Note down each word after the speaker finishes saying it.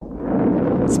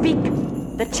Speak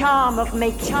the charm of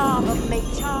make, charm of make,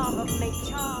 charm of make,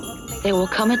 charm of make. There will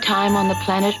come a time on the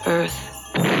planet Earth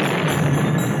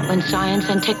when science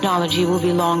and technology will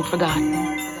be long forgotten.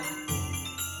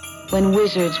 When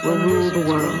wizards will rule the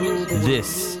world.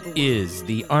 This is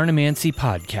the Arnemancy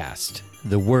Podcast.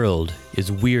 The world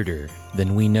is weirder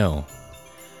than we know.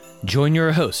 Join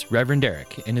your host, Reverend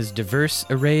Eric, and his diverse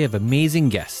array of amazing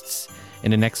guests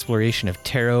in an exploration of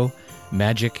tarot,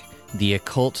 magic, the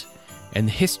occult, and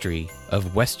the history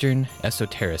of Western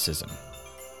esotericism.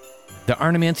 The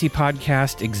Arnemancy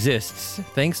Podcast exists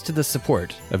thanks to the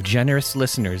support of generous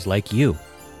listeners like you.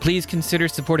 Please consider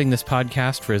supporting this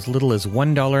podcast for as little as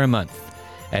 $1 a month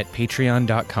at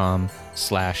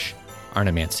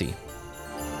patreon.com/Arnemancy.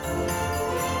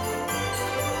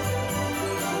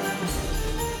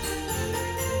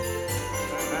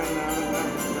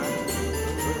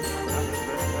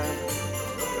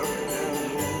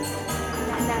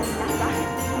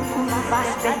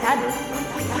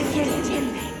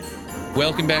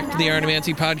 Welcome back to the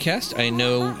Arnemancy Podcast. I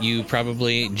know you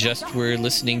probably just were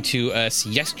listening to us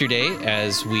yesterday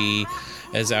as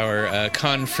our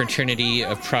confraternity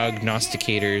of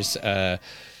prognosticators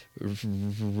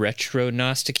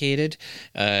retronosticated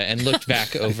and looked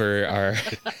back over our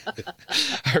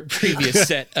previous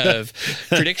set of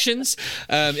predictions.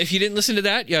 If you didn't listen to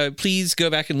that, please go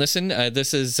back and listen.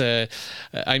 This is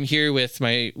I'm here with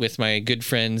my good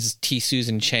friends T.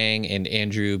 Susan Chang and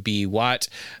Andrew B. Watt.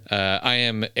 I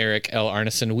am Eric L.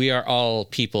 Arneson. We are all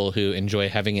people who enjoy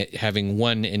having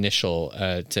one initial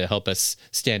to help us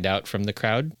stand out from the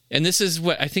crowd. And this is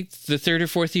what I think the third or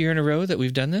fourth year in a row that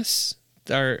we've done this.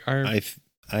 I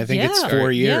think it's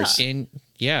 4 years.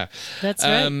 Yeah. That's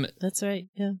right. That's right.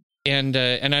 Yeah. And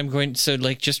I'm going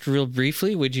just real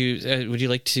briefly, would you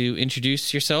like to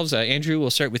introduce yourselves? Andrew,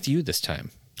 we'll start with you this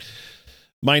time.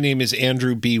 My name is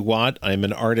Andrew B. Watt. I'm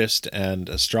an artist and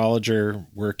astrologer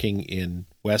working in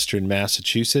Western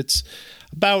Massachusetts,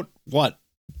 about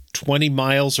 20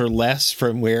 miles or less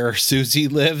from where Susie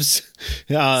lives.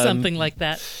 Something like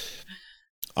that.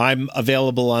 I'm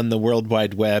available on the World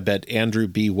Wide Web at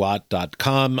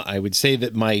andrewbwatt.com. I would say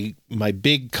that my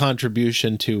big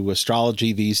contribution to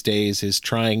astrology these days is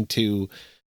trying to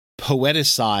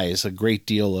poeticize a great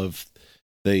deal of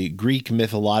the Greek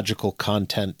mythological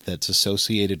content that's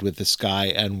associated with the sky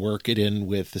and work it in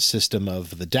with the system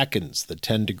of the decans, the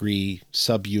 10-degree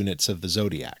subunits of the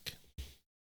zodiac.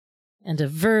 And a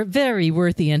very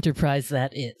worthy enterprise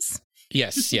that is.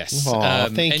 Yes.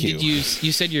 Thank you. And you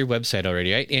said your website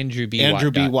already, right?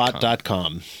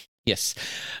 andrewbwatt.com. Yes.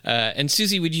 And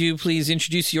Susie, would you please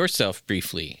introduce yourself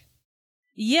briefly?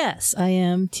 Yes, I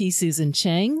am T. Susan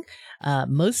Chang.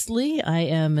 Mostly, I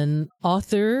am an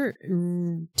author,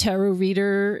 tarot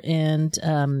reader, and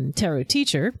tarot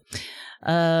teacher.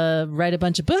 Write a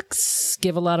bunch of books,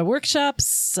 give a lot of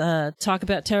workshops, talk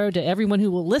about tarot to everyone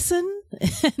who will listen,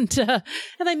 and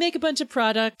I make a bunch of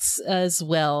products as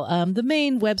well. The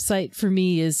main website for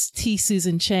me is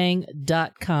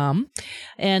tsusanchang.com,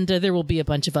 and there will be a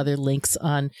bunch of other links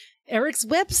on Eric's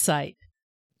website.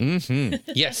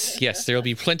 Mm-hmm. Yes. There will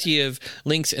be plenty of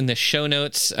links in the show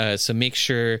notes, so make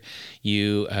sure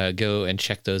you go and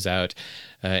check those out.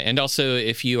 And also,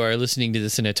 if you are listening to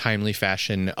this in a timely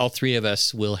fashion, all three of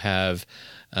us will have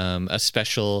a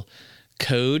special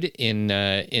code in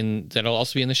that'll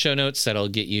also be in the show notes that'll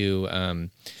get you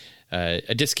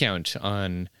a discount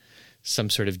on some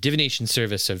sort of divination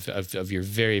service of your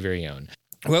very, very own.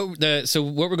 Well, so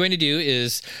what we're going to do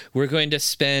is we're going to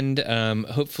spend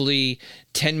hopefully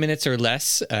 10 minutes or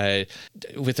less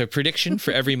with a prediction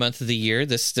for every month of the year.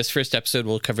 This first episode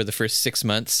will cover the first 6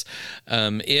 months.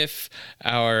 If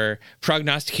our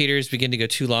prognosticators begin to go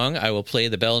too long, I will play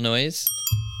the bell noise,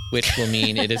 which will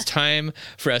mean it is time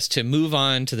for us to move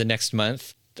on to the next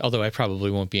month. Although I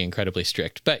probably won't be incredibly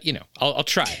strict, but I'll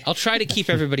try. I'll try to keep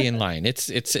everybody in line.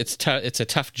 It's a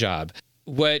tough job.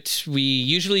 What we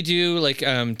usually do,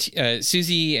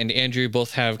 Susie and Andrew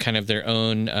both have kind of their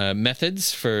own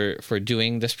methods for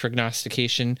doing this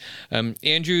prognostication.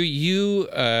 Andrew,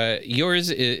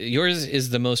 yours is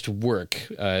the most work.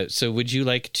 So would you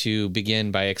like to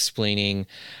begin by explaining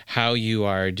how you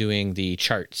are doing the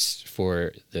charts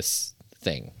for this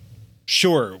thing?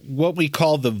 Sure. What we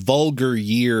call the vulgar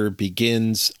year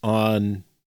begins on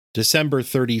December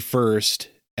 31st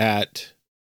at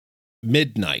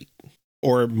midnight.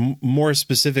 Or more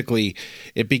specifically,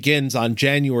 it begins on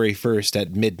January 1st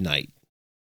at midnight.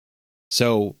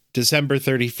 So December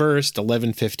 31st,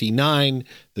 11:59,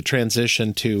 the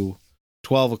transition to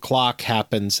 12 o'clock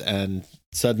happens, and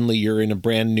suddenly you're in a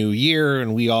brand new year,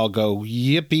 and we all go,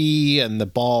 yippee, and the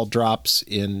ball drops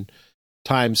in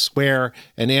Times Square,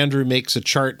 and Andrew makes a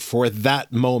chart for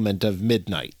that moment of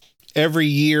midnight. Every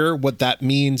year, what that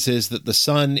means is that the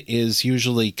sun is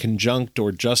usually conjunct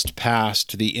or just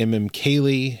past the Imam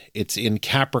Kali. It's in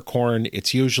Capricorn.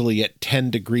 It's usually at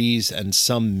 10 degrees and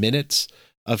some minutes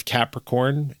of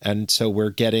Capricorn. And so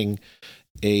we're getting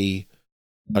a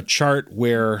chart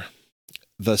where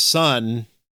the sun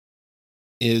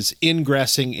is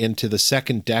ingressing into the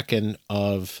second decan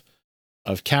of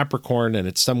Capricorn, and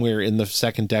it's somewhere in the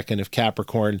second decan of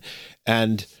Capricorn.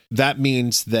 And that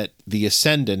means that the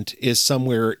ascendant is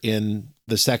somewhere in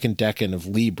the second decan of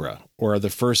Libra or the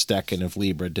first decan of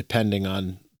Libra, depending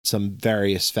on some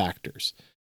various factors.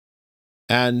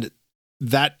 And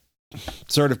that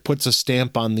sort of puts a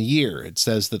stamp on the year. It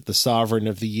says that the sovereign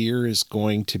of the year is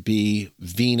going to be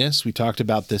Venus. We talked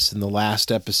about this in the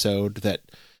last episode, that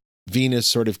Venus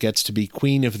sort of gets to be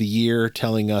queen of the year,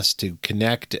 telling us to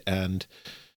connect and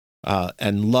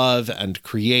love and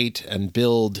create and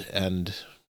build and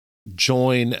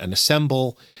join and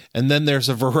assemble. And then there's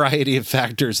a variety of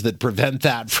factors that prevent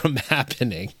that from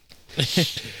happening.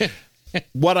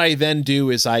 What I then do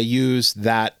is I use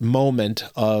that moment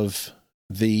of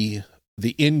the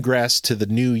ingress to the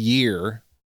new year,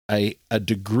 a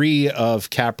degree of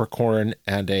Capricorn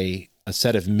and a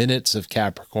set of minutes of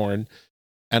Capricorn,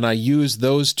 and I use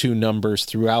those two numbers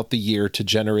throughout the year to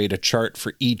generate a chart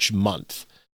for each month.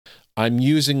 I'm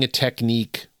using a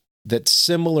technique that's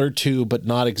similar to, but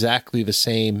not exactly the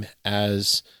same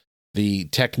as, the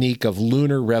technique of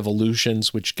lunar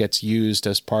revolutions, which gets used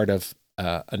as part of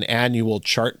an annual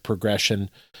chart progression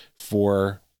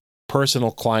for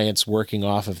personal clients working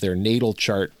off of their natal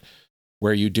chart,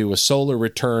 where you do a solar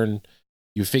return,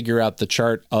 you figure out the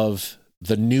chart of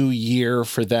the new year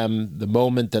for them, the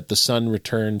moment that the sun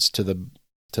returns to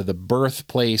the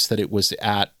birthplace that it was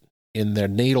at in their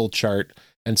natal chart,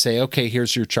 and say, okay,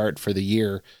 here's your chart for the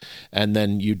year. And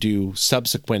then you do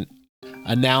subsequent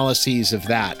analyses of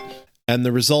that. And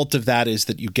the result of that is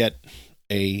that you get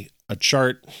a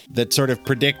chart that sort of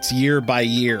predicts year by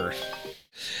year.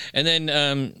 And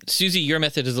then, Susie, your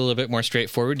method is a little bit more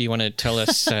straightforward. Do you want to tell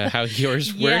us how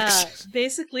yours works? Yeah,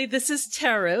 basically, this is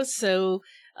tarot, so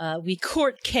we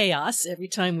court chaos every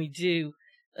time we do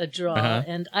a draw.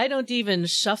 And I don't even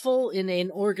shuffle in an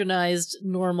organized,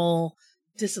 normal,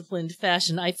 disciplined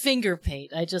fashion. I finger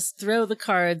paint. I just throw the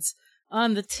cards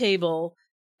on the table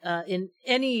in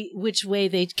any which way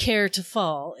they care to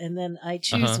fall, and then I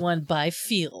choose one by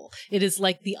feel. It is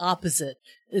like the opposite.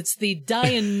 It's the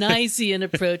Dionysian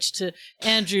approach to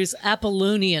Andrew's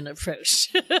Apollonian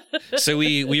approach. So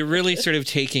we're really sort of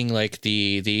taking like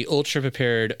the ultra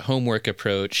prepared homework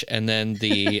approach, and then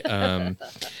the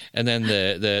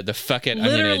fuck it,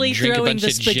 literally I'm gonna drink a bunch the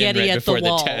of gin spaghetti right at before the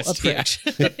wall test. approach.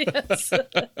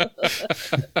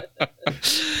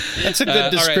 That's a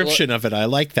good description of it. I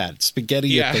like that.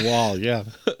 Spaghetti at the wall. Yeah.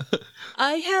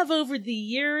 I have over the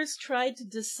years tried to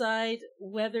decide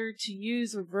whether to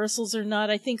use reversals or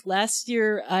not. I think last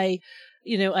year I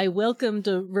welcomed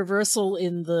a reversal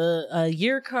in the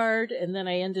year card, and then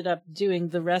I ended up doing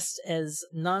the rest as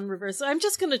non-reversal. I'm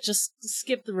just going to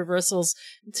skip the reversals.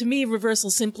 To me,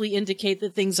 reversals simply indicate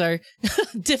that things are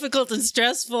difficult and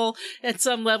stressful at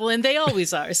some level, and they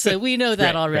always are. So we know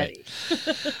that already.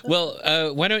 Right.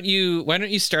 Well, why don't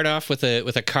you start off with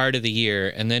a card of the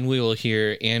year, and then we will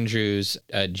hear Andrew's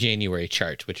January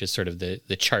chart, which is sort of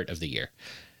the chart of the year.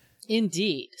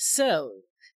 Indeed. So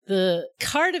the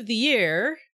card of the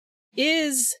year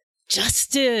is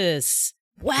Justice.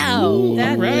 Wow. Ooh,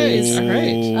 that is all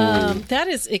right. That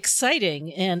is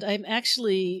exciting. And I'm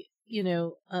actually,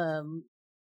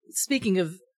 speaking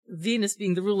of Venus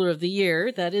being the ruler of the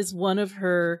year, that is one of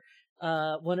her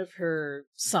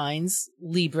signs,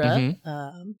 Libra,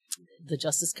 the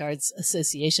Justice Cards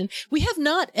Association. We have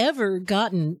not ever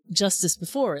gotten Justice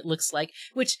before, it looks like,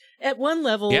 which at one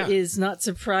level is not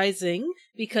surprising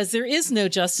because there is no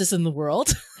justice in the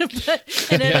world, and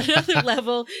at another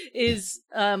level is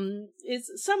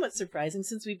somewhat surprising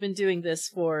since we've been doing this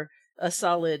for a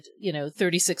solid,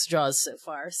 36 draws so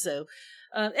far. So,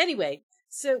 anyway,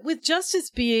 so with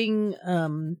Justice being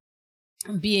in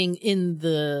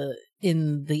the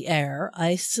air,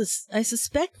 I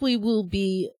suspect we will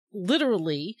be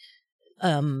literally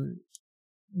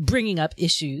bringing up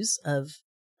issues of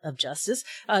justice.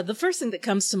 The first thing that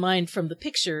comes to mind from the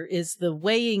picture is the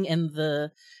weighing and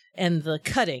the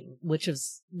cutting, which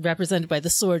is represented by the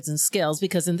swords and scales,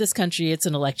 because in this country it's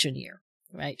an election year,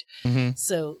 right?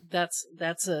 So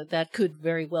that could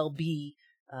very well be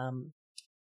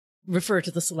refer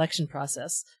to the selection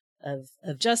process of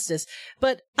justice.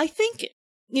 But I think,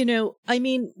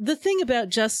 the thing about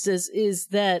justice is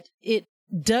that it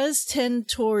does tend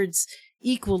towards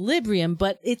equilibrium,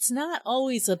 but it's not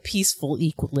always a peaceful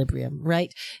equilibrium,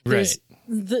 right?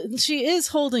 She is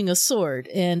holding a sword,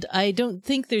 and I don't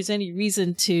think there's any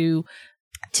reason to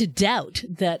doubt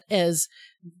that as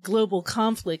global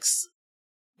conflicts,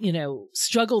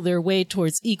 struggle their way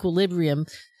towards equilibrium,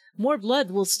 more blood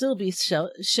will still be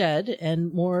shed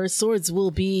and more swords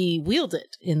will be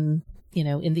wielded in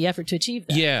the effort to achieve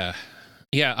that.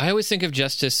 Yeah. I always think of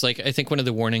justice, like, I think one of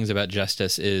the warnings about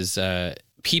justice is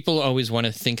people always want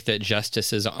to think that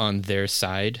justice is on their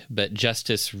side, but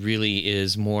justice really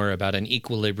is more about an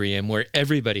equilibrium where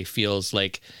everybody feels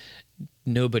like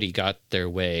nobody got their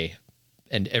way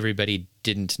and everybody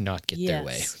didn't not get their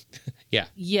way. Yeah.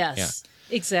 Yes,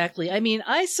 exactly. I mean,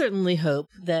 I certainly hope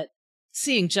that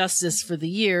seeing justice for the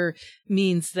year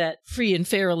means that free and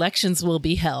fair elections will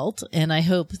be held. And I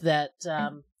hope that,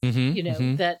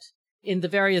 that in the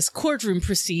various courtroom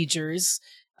procedures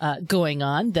going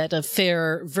on, that a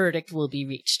fair verdict will be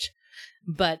reached.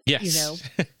 But,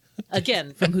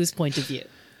 again, from whose point of view?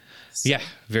 So. Yeah,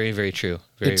 very, very true.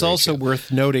 It's also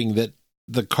worth noting that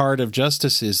the card of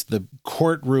justice is the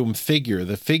courtroom figure.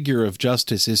 The figure of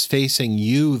justice is facing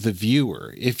you, the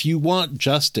viewer. If you want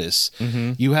justice,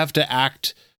 you have to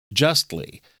act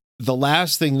justly. The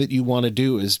last thing that you want to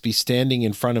do is be standing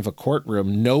in front of a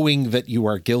courtroom knowing that you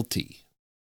are guilty.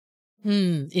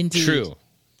 Indeed. True.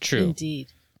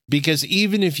 Indeed. Because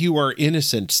even if you are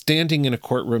innocent, standing in a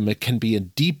courtroom, it can be a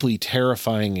deeply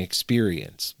terrifying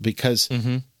experience because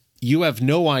you have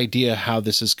no idea how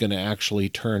this is going to actually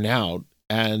turn out.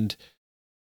 And,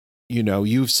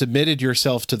 you've submitted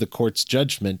yourself to the court's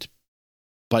judgment,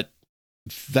 but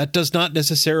that does not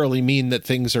necessarily mean that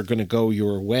things are going to go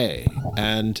your way.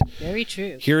 And very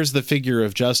true. Here's the figure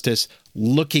of justice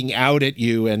looking out at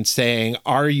you and saying,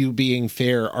 are you being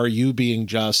fair? Are you being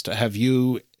just? Have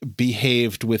you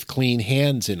behaved with clean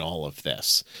hands in all of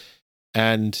this?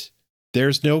 And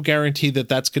there's no guarantee that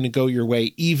that's going to go your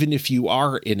way, even if you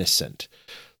are innocent.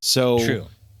 So True.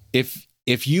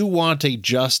 If you want a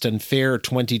just and fair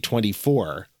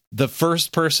 2024, the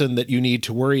first person that you need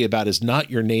to worry about is not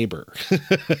your neighbor.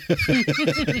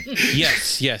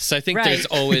 Yes. I think there's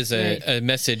always a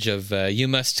message of you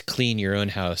must clean your own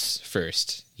house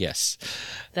first. Yes.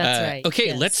 That's right. Okay,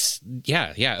 yes.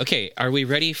 Okay, are we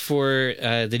ready for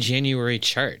the January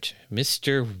chart?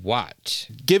 Mr. Watt.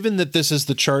 Given that this is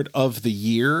the chart of the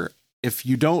year, if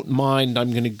you don't mind,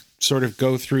 I'm going to sort of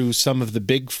go through some of the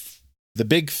big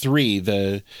three,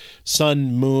 the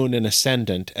sun, moon, and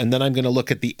ascendant, and then I'm going to look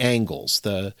at the angles,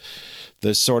 the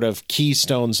sort of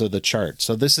keystones of the chart.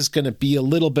 So this is going to be a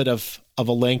little bit of a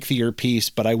lengthier piece,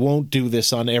 but I won't do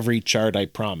this on every chart, I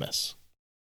promise.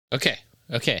 Okay.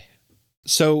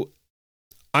 So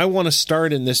I want to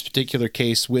start in this particular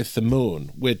case with the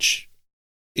moon, which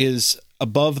is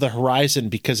above the horizon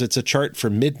because it's a chart for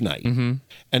midnight.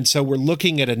 And so we're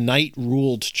looking at a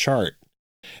night-ruled chart.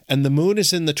 And the moon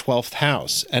is in the 12th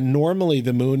house. And normally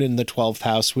the moon in the 12th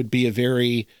house would be a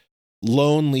very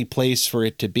lonely place for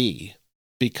it to be.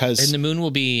 Because and the moon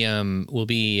will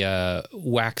be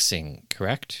waxing,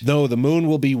 correct? No, the moon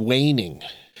will be waning.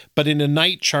 But in a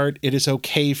night chart, it is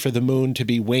okay for the moon to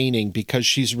be waning because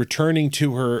she's returning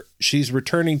to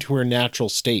her natural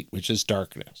state, which is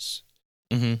darkness.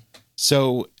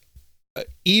 So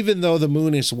even though the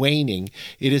moon is waning,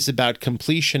 it is about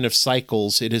completion of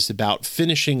cycles. It is about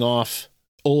finishing off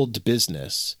old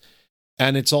business.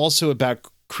 And it's also about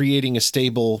creating a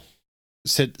stable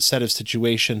set of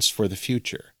situations for the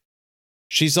future.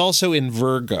 She's also in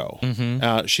Virgo.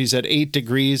 She's at 8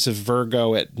 degrees of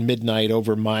Virgo at midnight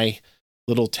over my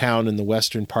little town in the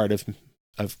western part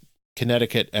of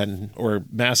Connecticut or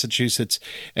Massachusetts.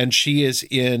 And she is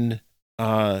in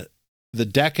the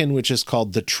decan, which is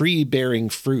called the tree bearing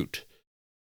fruit.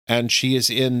 And she is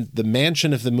in the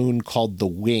mansion of the moon called the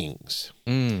wings.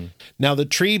 Now, the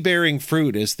tree bearing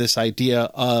fruit is this idea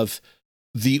of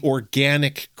the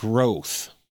organic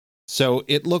growth. So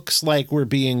it looks like we're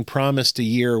being promised a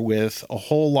year with a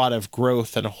whole lot of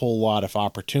growth and a whole lot of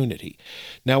opportunity.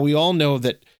 Now, we all know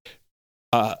that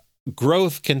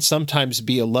growth can sometimes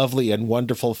be a lovely and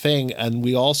wonderful thing. And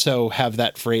we also have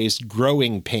that phrase,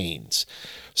 growing pains.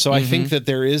 So I think that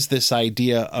there is this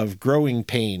idea of growing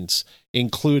pains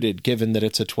included, given that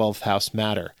it's a 12th house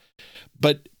matter.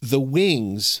 But the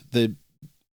wings, the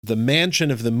mansion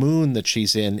of the moon that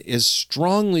she's in, is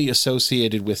strongly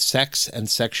associated with sex and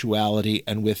sexuality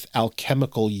and with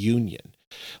alchemical union.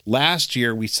 Last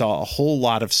year, we saw a whole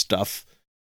lot of stuff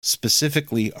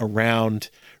specifically around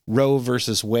Roe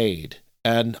versus Wade.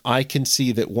 And I can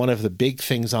see that one of the big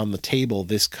things on the table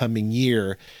this coming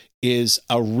year is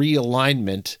a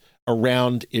realignment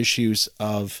around issues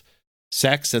of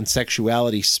sex and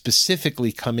sexuality,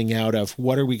 specifically coming out of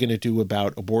what are we going to do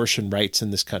about abortion rights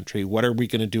in this country? What are we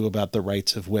going to do about the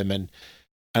rights of women?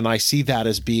 And I see that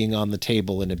as being on the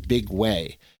table in a big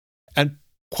way, and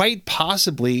quite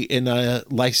possibly in a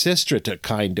Lysistrata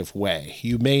kind of way.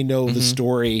 You may know the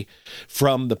story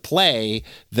from the play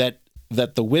that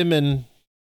the women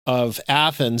of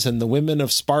Athens and the women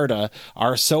of Sparta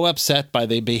are so upset by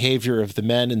the behavior of the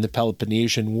men in the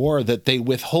Peloponnesian War that they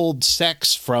withhold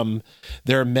sex from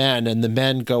their men, and the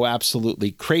men go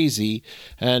absolutely crazy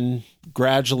and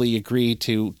gradually agree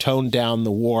to tone down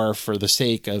the war for the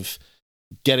sake of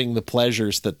getting the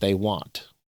pleasures that they want.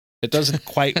 It doesn't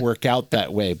quite work out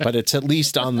that way, but it's at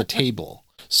least on the table.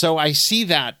 So I see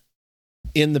that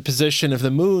in the position of the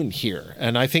moon here,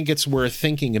 and I think it's worth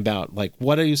thinking about, like,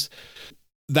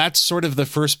 that's sort of the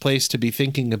first place to be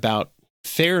thinking about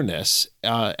fairness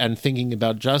and thinking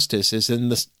about justice, is in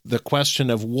the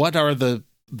question of what are the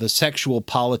sexual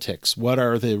politics, what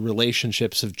are the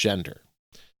relationships of gender.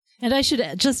 And I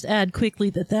should just add quickly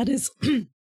that is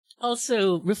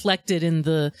also reflected in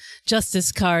the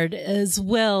Justice card as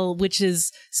well, which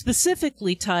is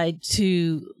specifically tied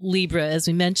to Libra, as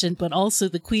we mentioned, but also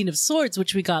the Queen of Swords,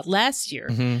 which we got last year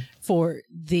for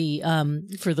the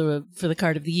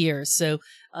card of the year. So,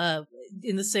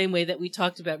 in the same way that we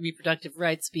talked about reproductive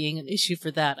rights being an issue for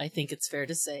that, I think it's fair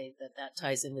to say that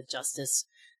ties in with Justice,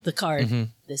 the card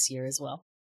this year as well.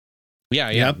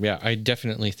 Yeah. I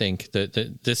definitely think that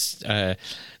this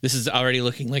is already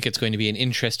looking like it's going to be an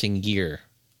interesting year.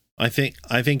 I think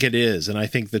it is, and I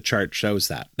think the chart shows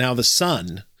that. Now, the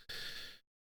sun,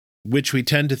 which we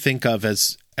tend to think of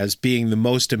as being the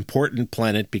most important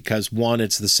planet because, one,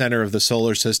 it's the center of the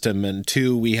solar system, and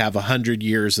two, we have 100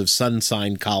 years of sun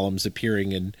sign columns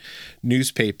appearing in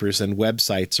newspapers and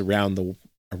websites around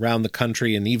the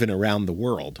country and even around the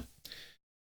world,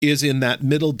 is in that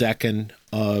middle decan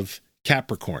of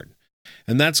Capricorn.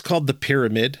 And that's called the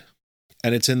pyramid,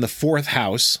 and it's in the 4th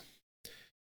house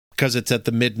because it's at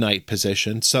the midnight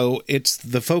position. So it's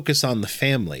the focus on the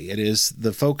family. It is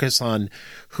the focus on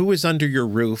who is under your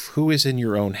roof, who is in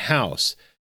your own house.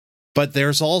 But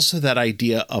there's also that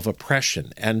idea of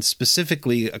oppression, and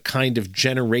specifically a kind of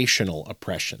generational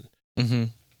oppression.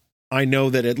 I know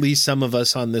that at least some of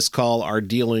us on this call are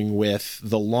dealing with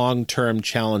the long-term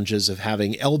challenges of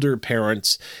having elder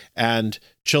parents and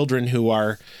children who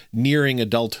are nearing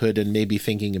adulthood and maybe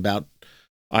thinking about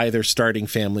either starting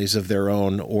families of their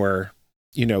own or,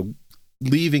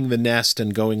 leaving the nest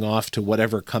and going off to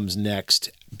whatever comes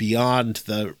next beyond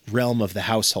the realm of the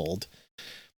household.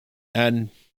 And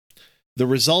the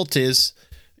result is,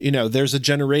 there's a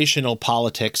generational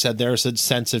politics and there's a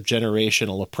sense of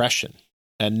generational oppression.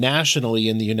 And nationally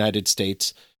in the United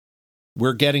States,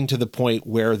 we're getting to the point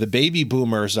where the baby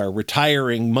boomers are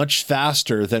retiring much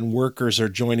faster than workers are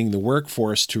joining the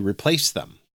workforce to replace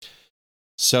them.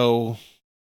 So,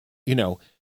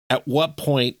 at what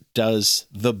point does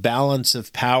the balance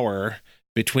of power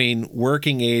between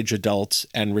working age adults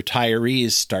and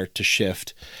retirees start to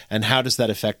shift? And how does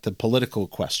that affect the political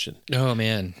question? Oh,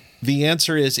 man. The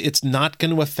answer is it's not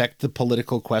going to affect the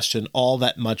political question all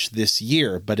that much this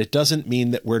year, but it doesn't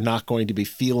mean that we're not going to be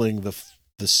feeling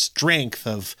the strength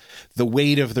of the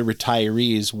weight of the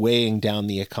retirees weighing down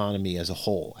the economy as a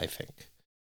whole, I think.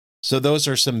 So those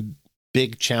are some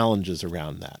big challenges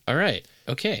around that. All right.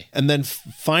 Okay. And then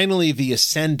finally, the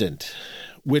ascendant,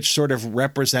 which sort of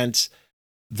represents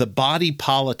the body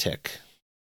politic,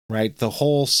 right? The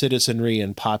whole citizenry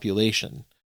and population.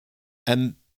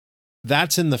 And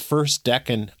that's in the 1st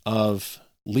decan of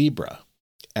Libra.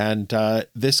 And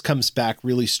this comes back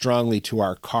really strongly to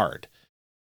our card.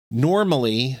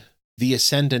 Normally, the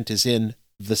ascendant is in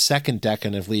the 2nd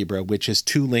decan of Libra, which is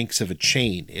 2 links of a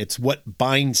chain. It's what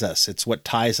binds us. It's what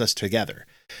ties us together.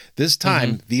 This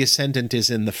time, the ascendant is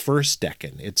in the 1st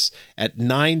decan. It's at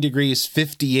 9 degrees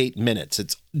 58 minutes.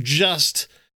 It's just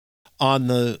on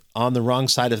the wrong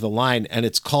side of the line, and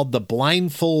it's called the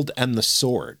blindfold and the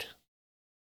sword.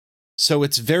 So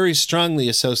it's very strongly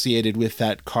associated with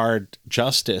that card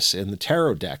Justice in the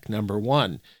tarot deck, number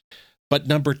 1. But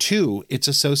number 2, it's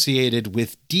associated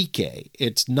with Dike.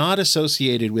 It's not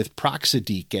associated with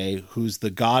Praxidike, who's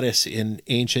the goddess in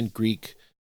ancient Greek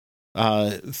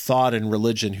thought and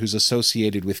religion, who's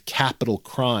associated with capital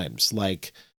crimes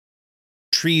like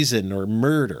treason or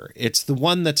murder. It's the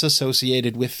one that's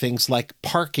associated with things like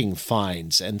parking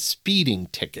fines and speeding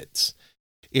tickets.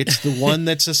 It's the one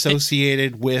that's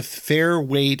associated with fair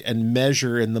weight and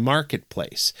measure in the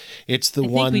marketplace. It's the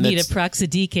one I think we need a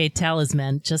Praxidike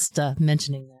talisman, just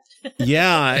mentioning that.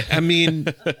 Yeah, I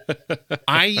mean,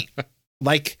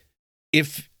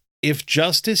 if if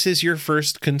justice is your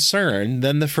first concern,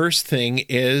 then the first thing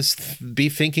is be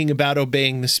thinking about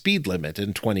obeying the speed limit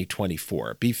in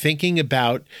 2024. Be thinking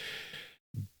about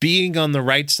being on the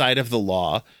right side of the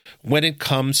law when it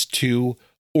comes to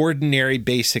ordinary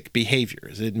basic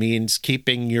behaviors. It means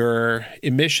keeping your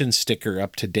emission sticker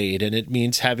up to date, and it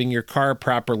means having your car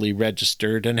properly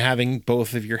registered and having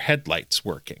both of your headlights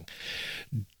working.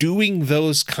 Doing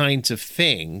those kinds of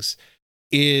things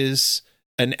is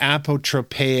an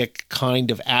apotropaic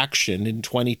kind of action in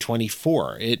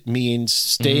 2024. It means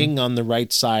staying on the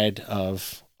right side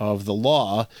of the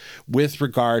law with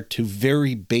regard to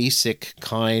very basic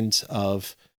kinds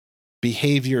of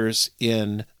behaviors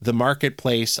in the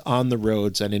marketplace, on the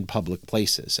roads, and in public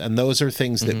places. And those are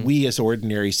things that we as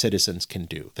ordinary citizens can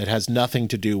do. That has nothing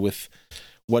to do with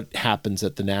what happens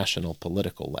at the national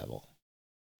political level.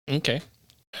 Okay.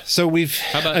 So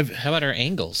how about our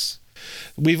angles?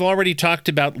 We've already talked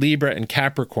about Libra and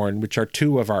Capricorn, which are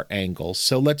two of our angles.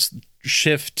 So let's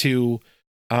shift to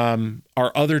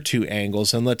our other two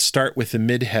angles, and let's start with the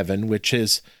midheaven, which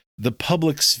is the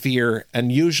public sphere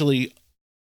and usually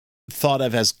thought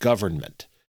of as government.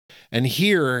 And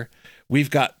here we've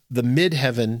got the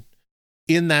midheaven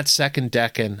in that second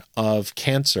decan of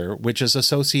Cancer, which is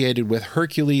associated with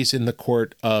Hercules in the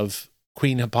court of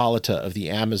Queen Hippolyta of the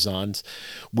Amazons,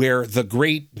 where the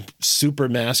great super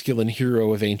masculine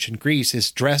hero of ancient Greece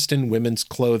is dressed in women's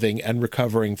clothing and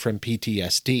recovering from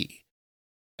PTSD.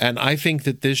 And I think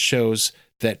that this shows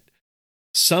that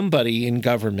somebody in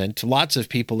government, lots of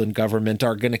people in government,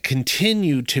 are going to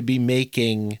continue to be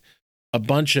making a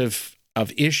bunch of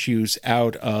issues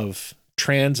out of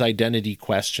trans identity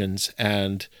questions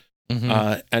and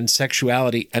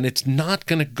sexuality, and it's not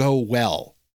going to go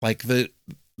well. Like the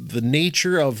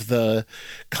nature of the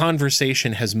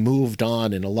conversation has moved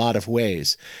on in a lot of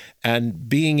ways, and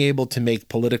being able to make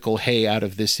political hay out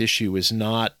of this issue is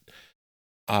not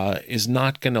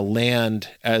going to land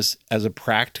as a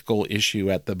practical issue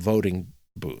at the voting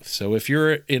booth. So if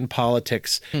you're in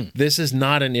politics, this is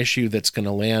not an issue that's going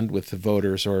to land with the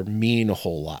voters or mean a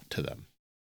whole lot to them.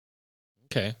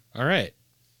 Okay. All right.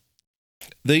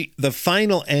 The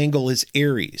final angle is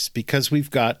Aries, because we've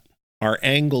got our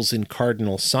angles in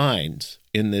cardinal signs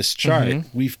in this chart.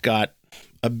 We've got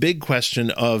a big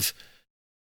question of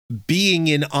being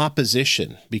in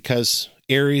opposition, because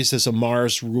Aries is a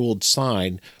Mars-ruled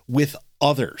sign, with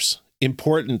others,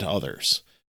 important others,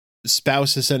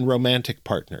 spouses and romantic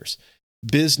partners,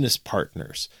 business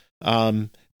partners,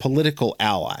 political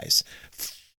allies.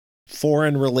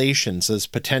 Foreign relations is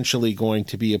potentially going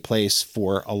to be a place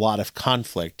for a lot of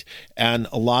conflict and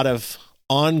a lot of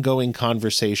ongoing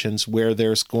conversations where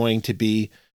there's going to be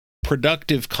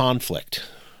productive conflict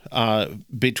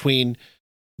between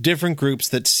different groups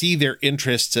that see their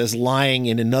interests as lying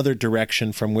in another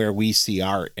direction from where we see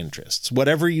our interests.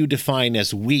 Whatever you define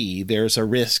as we, there's a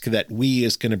risk that we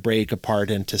is going to break apart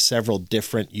into several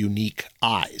different unique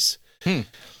I's.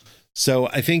 So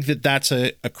I think that that's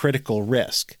a critical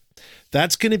risk.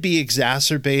 That's going to be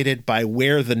exacerbated by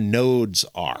where the nodes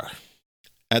are.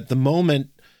 At the moment,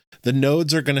 the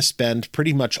nodes are going to spend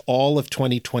pretty much all of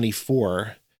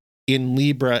 2024 in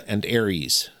Libra and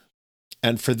Aries.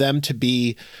 And for them to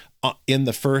be in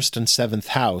the 1st and 7th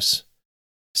house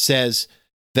says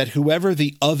that whoever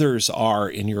the others are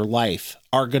in your life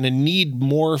are going to need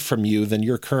more from you than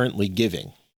you're currently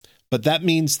giving. But that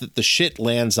means that the shit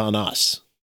lands on us,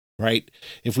 right?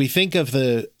 If we think of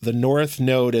the north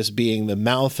node as being the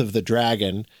mouth of the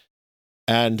dragon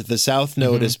and the south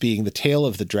node as being the tail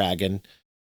of the dragon,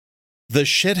 the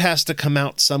shit has to come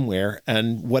out somewhere,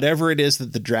 and whatever it is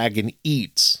that the dragon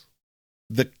eats,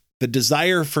 the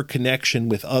desire for connection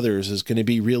with others is going to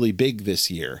be really big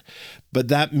this year. But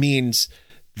that means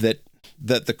that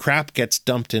the crap gets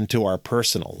dumped into our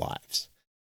personal lives.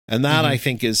 And that, I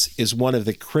think, is one of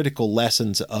the critical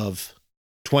lessons of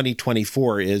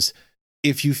 2024 is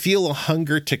if you feel a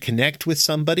hunger to connect with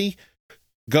somebody,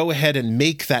 go ahead and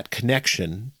make that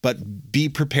connection, but be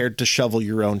prepared to shovel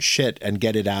your own shit and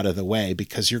get it out of the way,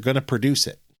 because you're going to produce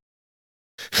it.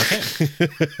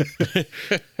 Okay.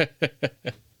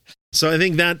 So I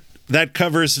think that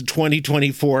covers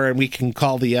 2024, and we can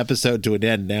call the episode to an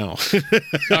end now.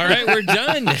 All right, we're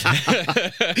done.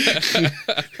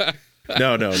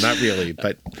 No, not really,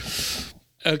 but...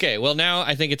 Okay, well, now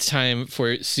I think it's time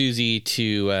for Susie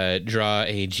to draw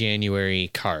a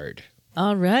January card.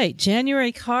 All right,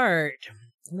 January card.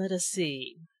 Let us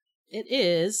see. It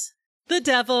is the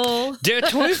devil. Der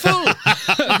Teufel!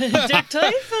 Der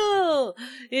Teufel!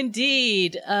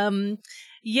 Indeed.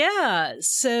 Yeah,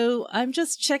 so I'm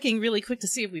just checking really quick to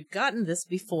see if we've gotten this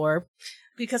before.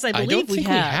 Because I don't believe think we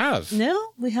have.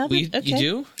 No, we haven't. Okay. You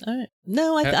do? All right.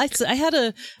 No, I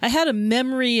had a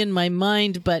memory in my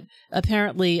mind, but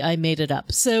apparently I made it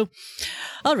up. So,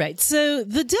 all right. So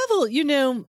the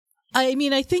devil, I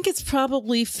mean, I think it's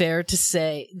probably fair to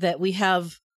say that we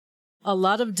have a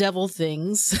lot of devil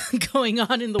things going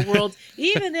on in the world,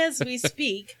 even as we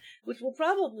speak, which will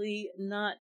probably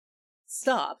not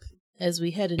stop as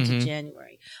we head into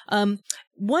January.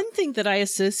 One thing that I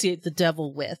associate the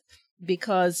devil with,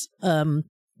 because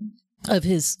of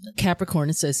his Capricorn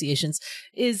associations,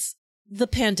 is the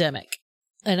pandemic.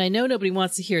 And I know nobody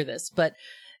wants to hear this, but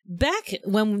back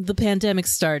when the pandemic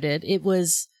started, it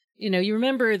was, you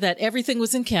remember that everything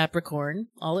was in Capricorn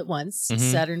all at once,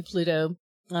 Saturn, Pluto,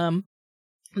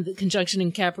 the conjunction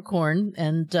in Capricorn.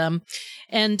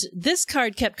 And this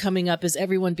card kept coming up as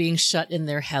everyone being shut in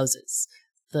their houses,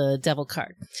 the devil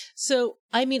card. So,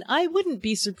 I mean, I wouldn't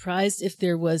be surprised if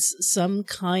there was some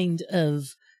kind of,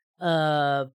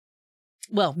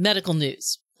 medical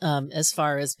news, as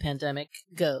far as pandemic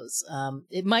goes.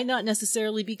 It might not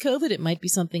necessarily be COVID. It might be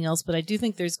something else, but I do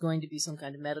think there's going to be some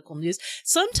kind of medical news.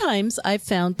 Sometimes I've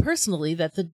found personally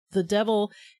that the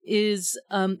devil is,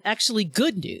 actually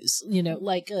good news,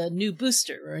 like a new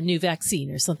booster or a new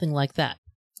vaccine or something like that.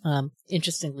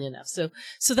 Interestingly enough. So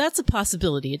that's a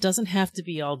possibility. It doesn't have to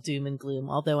be all doom and gloom,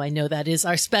 although I know that is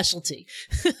our specialty.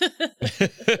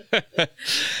 I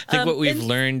think what we've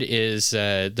learned is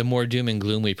the more doom and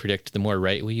gloom we predict, the more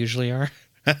right we usually are.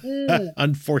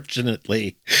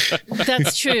 Unfortunately.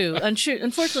 That's true.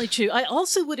 Unfortunately true. I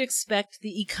also would expect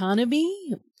the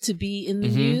economy to be in the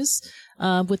news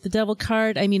with the devil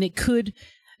card. I mean, it could...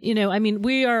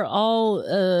 we are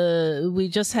all, we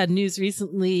just had news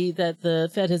recently that the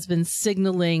Fed has been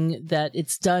signaling that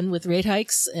it's done with rate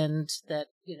hikes and that,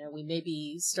 we may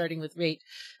be starting with rate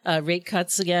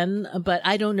cuts again. But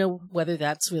I don't know whether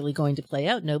that's really going to play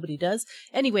out. Nobody does.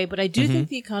 Anyway, but I do think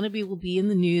the economy will be in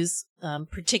the news,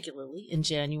 particularly in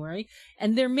January.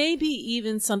 And there may be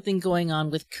even something going on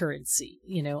with currency.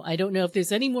 I don't know if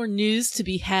there's any more news to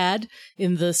be had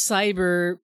in the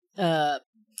cyber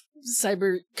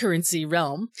currency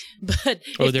realm, but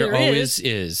there always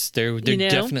is. There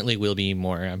definitely will be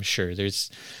more. I'm sure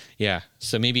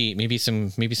so maybe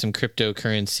some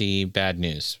cryptocurrency bad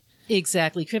news.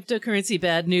 Exactly, cryptocurrency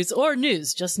bad news, or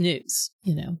just news.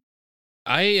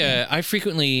 I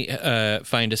frequently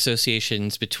find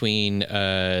associations between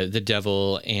the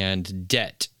devil and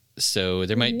debt. So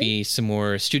there might be some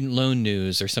more student loan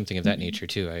news or something of that nature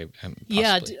too.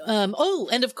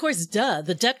 And of course,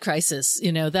 the debt crisis.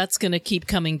 That's going to keep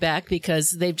coming back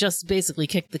because they've just basically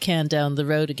kicked the can down the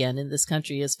road again in this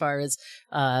country as far as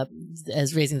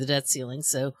raising the debt ceiling.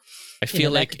 So I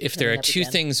feel like if there are two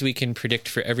things we can predict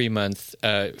for every month,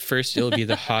 first it'll be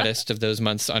the hottest of those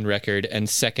months on record, and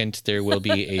second there will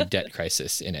be a debt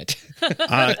crisis in it.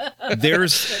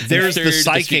 There's the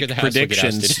psychic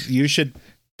predictions. You should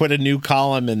put a new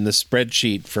column in the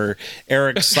spreadsheet for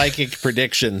Eric's psychic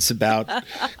predictions about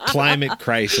climate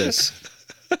crisis.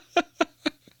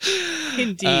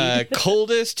 Indeed.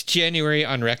 Coldest January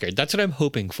on record. That's what I'm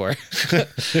hoping for.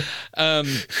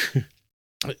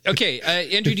 Okay,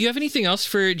 Andrew, do you have anything else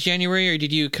for January, or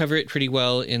did you cover it pretty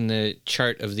well in the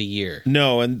chart of the year?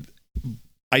 No, and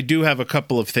I do have a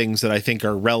couple of things that I think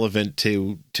are relevant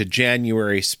to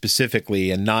January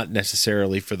specifically and not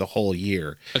necessarily for the whole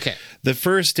year. Okay. The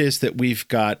first is that we've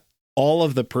got all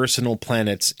of the personal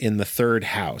planets in the third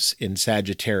house in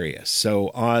Sagittarius. So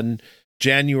on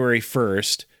January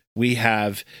 1st, we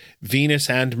have Venus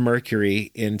and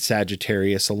Mercury in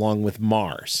Sagittarius along with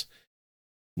Mars.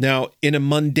 Now, in a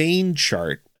mundane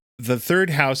chart, the third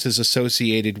house is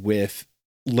associated with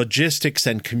logistics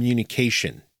and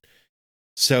communication.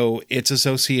 So it's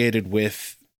associated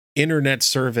with internet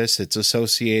service. It's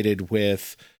associated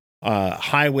with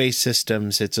highway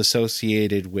systems. It's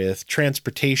associated with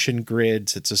transportation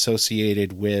grids. It's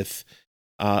associated with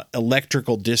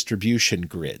electrical distribution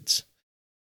grids.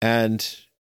 And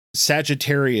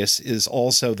Sagittarius is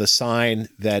also the sign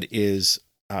that is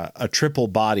a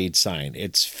triple-bodied sign.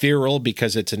 It's feral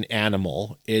because it's an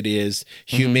animal. It is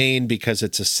humane because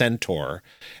it's a centaur.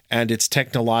 And it's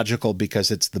technological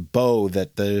because it's the bow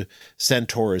that the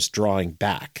centaur is drawing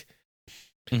back.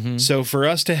 So for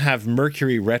us to have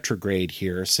Mercury retrograde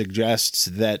here suggests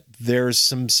that there's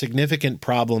some significant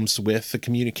problems with the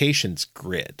communications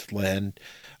grid. And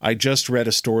I just read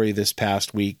a story this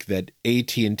past week that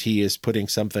AT&T is putting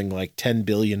something like $10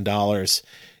 billion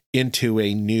into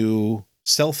a new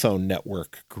cell phone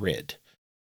network grid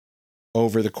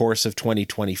over the course of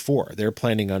 2024. They're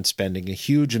planning on spending a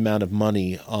huge amount of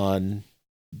money on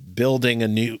building a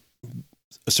new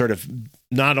sort of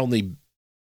not only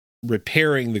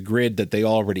repairing the grid that they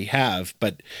already have,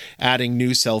 but adding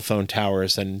new cell phone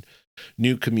towers and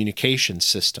new communication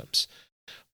systems.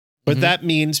 But that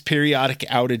means periodic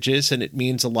outages, and it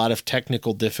means a lot of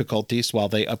technical difficulties while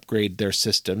they upgrade their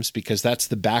systems, because that's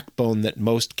the backbone that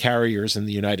most carriers in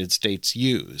the United States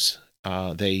use.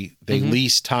 They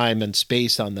lease time and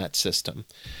space on that system.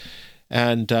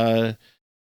 And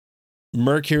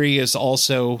Mercury is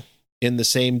also in the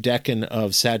same decan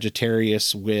of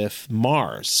Sagittarius with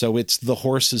Mars. So it's the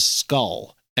horse's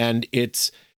skull, and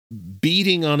it's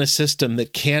beating on a system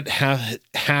that can't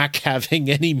hack having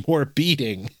any more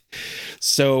beating.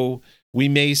 So we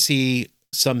may see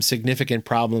some significant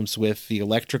problems with the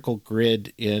electrical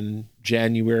grid in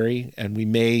January, and we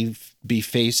may be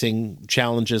facing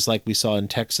challenges like we saw in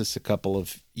Texas a couple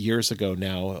of years ago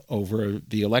now over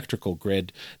the electrical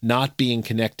grid not being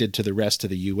connected to the rest of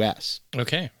the U.S.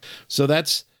 Okay. So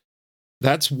that's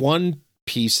one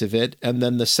piece of it. And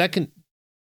then the second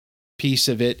piece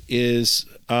of it is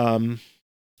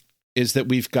that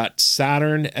we've got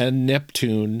Saturn and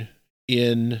Neptune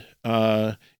in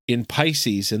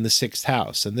Pisces in the 6th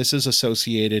house, and this is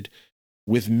associated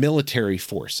with military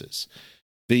forces.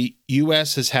 The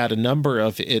U.S. has had a number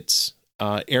of its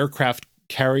aircraft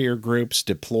carrier groups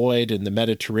deployed in the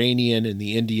Mediterranean and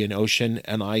the Indian Ocean,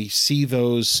 and I see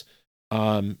those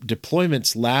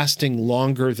deployments lasting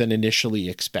longer than initially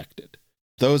expected.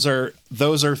 Those are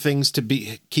things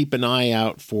to keep an eye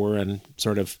out for and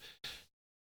sort of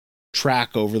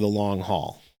track over the long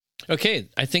haul. Okay,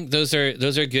 I think those are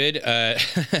good.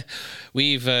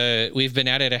 We've been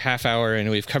at it a half hour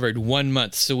and we've covered 1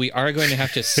 month, so we are going to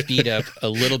have to speed up a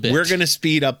little bit. We're going to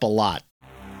speed up a lot.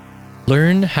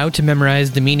 Learn how to memorize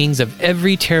the meanings of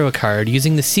every tarot card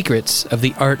using the secrets of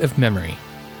the art of memory.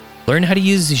 Learn how to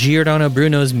use Giordano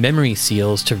Bruno's memory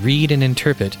seals to read and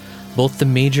interpret both the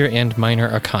major and minor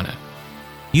arcana.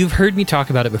 You've heard me talk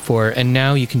about it before, and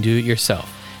now you can do it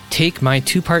yourself. Take my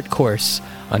 2-part course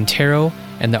on tarot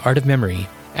and the art of memory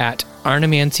at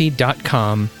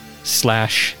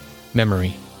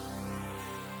arnemancy.com/memory.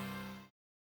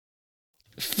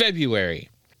 February.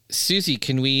 Susie,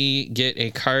 can we get a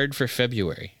card for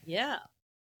February? Yeah.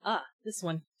 This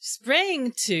one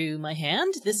sprang to my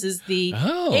hand. This is the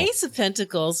Ace of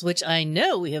Pentacles, which I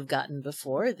know we have gotten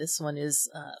before. This one is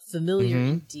familiar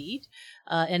indeed.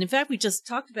 And in fact, we just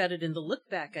talked about it in the look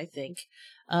back, I think.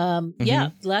 Yeah,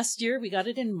 last year we got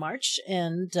it in March,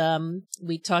 and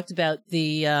we talked about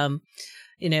the,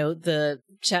 the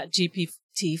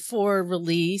ChatGPT-4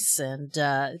 release and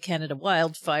Canada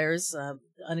wildfires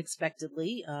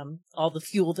unexpectedly, all the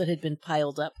fuel that had been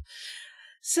piled up.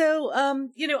 So, I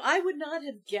would not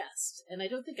have guessed, and I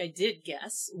don't think I did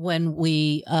guess when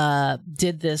we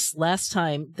did this last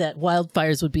time, that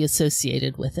wildfires would be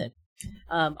associated with it.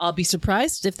 I'll be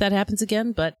surprised if that happens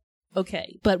again, but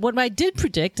okay. But what I did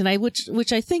predict, and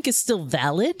which I think is still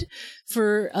valid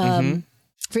for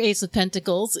Ace of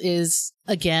Pentacles, is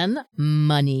again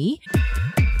money.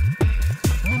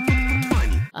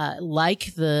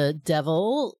 Like the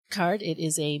Devil card, it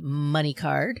is a money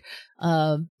card.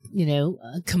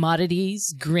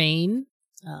 Commodities, grain,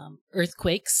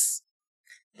 earthquakes,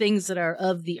 things that are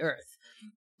of the earth.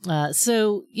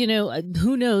 So,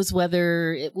 who knows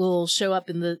whether it will show up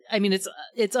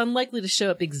it's unlikely to show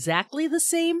up exactly the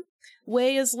same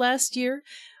way as last year,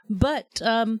 but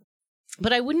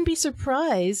I wouldn't be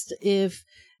surprised if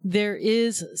there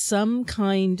is some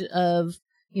kind of,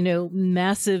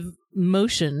 massive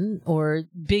motion or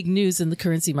big news in the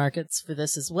currency markets for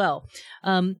this as well.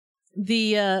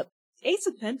 The Ace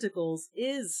of Pentacles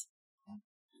is,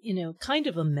 kind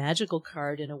of a magical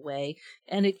card in a way,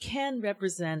 and it can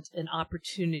represent an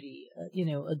opportunity,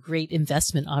 a great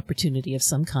investment opportunity of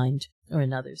some kind or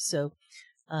another. So,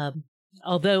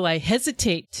 although I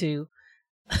hesitate to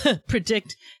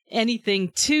predict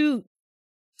anything too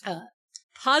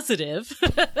positive,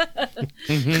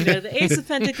 the Ace of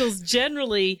Pentacles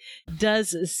generally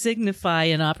does signify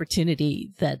an opportunity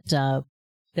that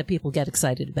people get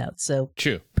excited about. So,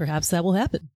 true. Perhaps that will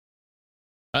happen.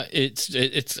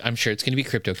 It's. I'm sure it's going to be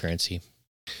cryptocurrency.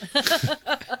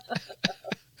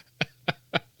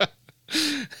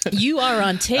 You are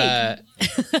on tape.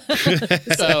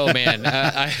 Oh man,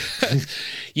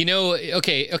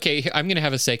 okay. I'm going to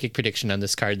have a psychic prediction on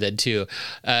this card then too.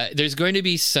 There's going to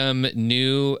be some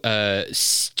new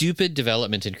stupid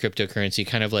development in cryptocurrency,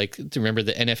 kind of like, remember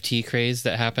the NFT craze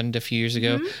that happened a few years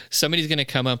ago? Somebody's going to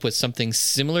come up with something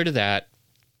similar to that,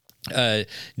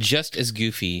 just as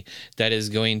goofy, that is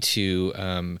going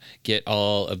to get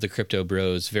all of the crypto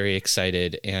bros very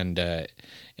excited, and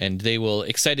they will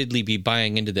excitedly be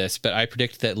buying into this. But I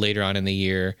predict that later on in the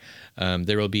year,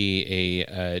 there will be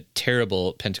a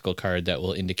terrible pentacle card that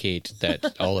will indicate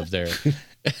that all of their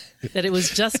that it was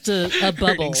just a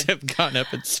bubble. earnings have gone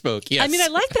up in smoke. Yes, I mean, I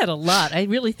like that a lot. I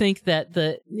really think that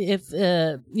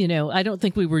I don't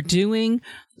think we were doing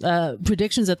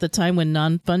predictions at the time when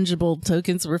non-fungible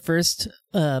tokens were first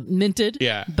minted.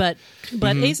 Yeah. But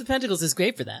Ace of Pentacles is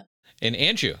great for that. And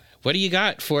Andrew, what do you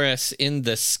got for us in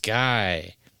the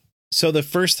sky? So the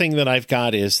first thing that I've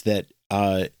got is that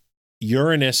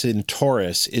Uranus in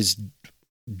Taurus is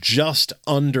just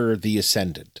under the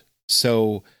ascendant.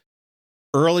 So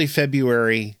early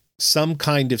February, some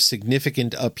kind of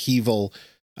significant upheaval,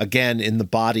 again, in the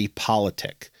body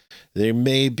politic. There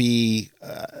may be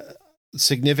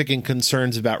significant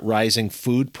concerns about rising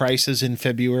food prices in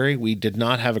February. We did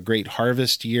not have a great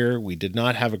harvest year. We did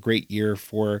not have a great year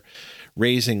for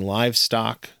raising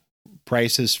livestock.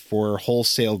 Prices for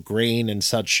wholesale grain and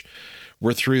such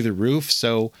were through the roof.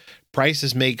 So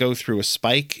prices may go through a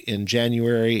spike in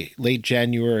January, late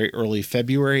January, early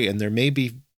February, and there may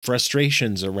be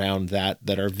frustrations around that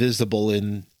are visible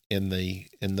in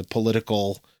the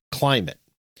political climate.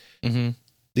 Mm-hmm.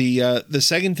 The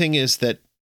second thing is that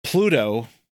Pluto,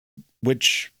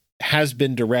 which has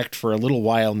been direct for a little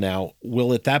while now,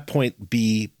 will at that point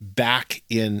be back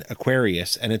in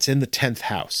Aquarius, and it's in the 10th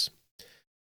house.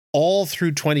 All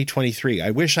through 2023.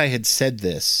 I wish I had said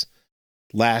this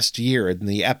last year in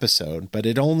the episode, but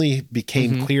it only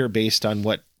became clear based on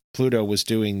what Pluto was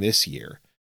doing this year.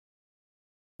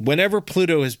 Whenever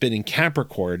Pluto has been in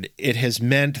Capricorn, it has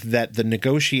meant that the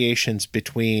negotiations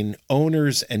between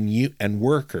owners and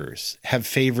workers have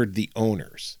favored the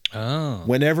owners. Oh.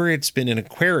 Whenever it's been in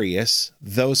Aquarius,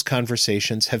 those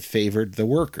conversations have favored the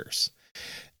workers.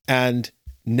 And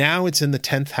now it's in the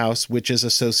 10th house, which is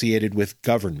associated with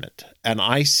government. And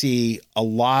I see a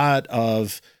lot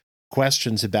of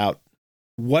questions about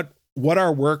what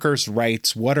are workers'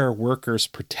 rights, what are workers'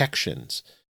 protections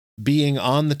being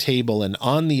on the table and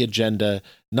on the agenda,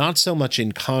 not so much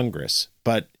in Congress,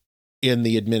 but in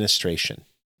the administration.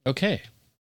 Okay.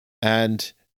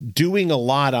 And doing a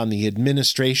lot on the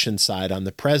administration side, on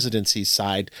the presidency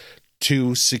side,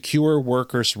 to secure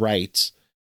workers' rights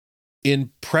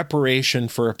in preparation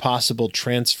for a possible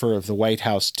transfer of the White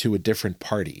House to a different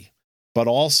party, but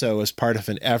also as part of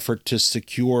an effort to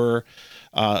secure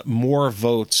more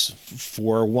votes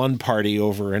for one party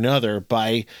over another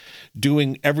by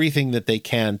doing everything that they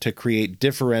can to create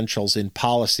differentials in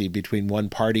policy between one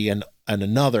party and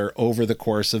another over the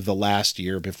course of the last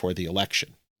year before the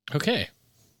election. Okay.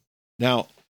 Now,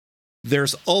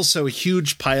 there's also a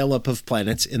huge pileup of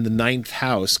planets in the 9th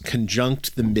house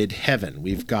conjunct the midheaven.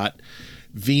 We've got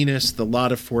Venus, the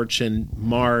lot of fortune,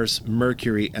 Mars,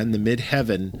 Mercury, and the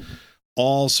midheaven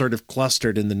all sort of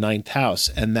clustered in the 9th house.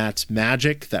 And that's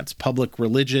magic, that's public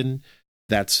religion,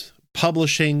 that's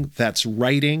publishing, that's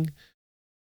writing.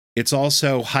 It's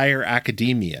also higher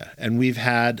academia. And we've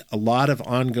had a lot of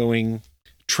ongoing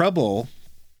trouble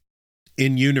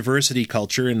in university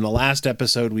culture. In the last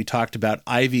episode, we talked about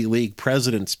Ivy League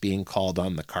presidents being called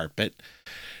on the carpet.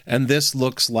 And this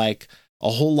looks like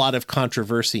a whole lot of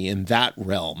controversy in that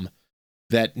realm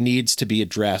that needs to be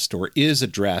addressed or is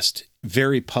addressed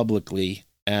very publicly.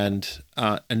 And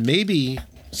maybe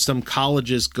some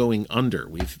colleges going under.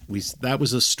 That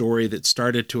was a story that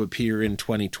started to appear in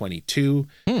 2022.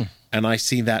 And I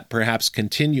see that perhaps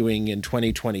continuing in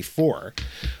 2024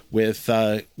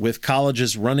 with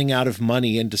colleges running out of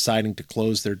money and deciding to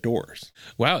close their doors.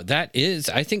 Wow,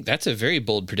 I think that's a very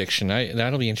bold prediction.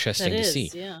 That'll be interesting to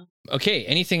see. Yeah. Okay,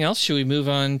 anything else? Should we move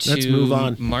on to Let's move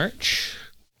on. March?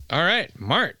 All right,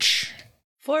 March.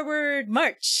 Forward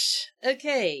march.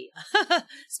 Okay.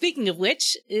 Speaking of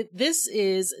which, this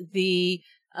is the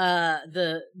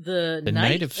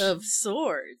Knight of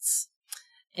Swords,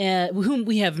 whom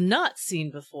we have not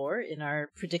seen before in our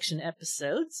prediction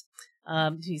episodes.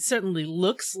 He certainly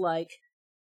looks like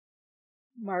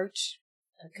March,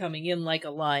 coming in like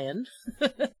a lion.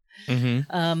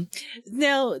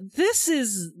 Now, this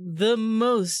is the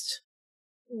most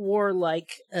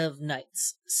warlike of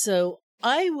knights. So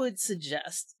I would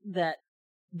suggest that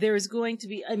there is going to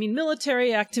be,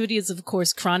 military activity is, of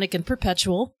course, chronic and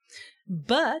perpetual,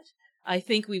 but I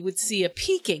think we would see a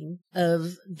peaking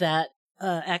of that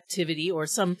activity or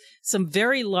some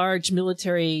very large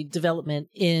military development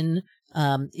in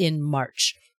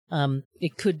March.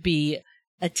 It could be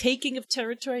a taking of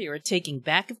territory or a taking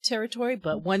back of territory,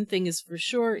 but one thing is for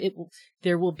sure,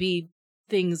 there will be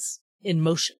things in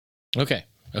motion. Okay.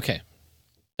 Okay.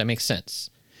 That makes sense.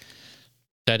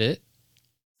 Is that it?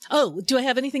 Oh, do I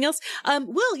have anything else?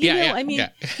 Well, I mean,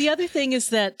 the other thing is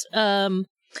that,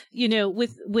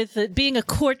 with it being a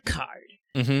court card,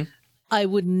 Mm-hmm. I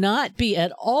would not be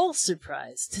at all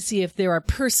surprised to see if there are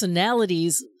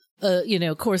personalities,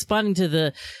 corresponding to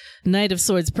the Knight of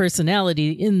Swords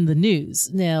personality in the news.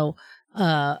 Now,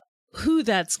 who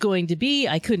that's going to be,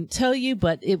 I couldn't tell you,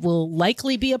 but it will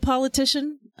likely be a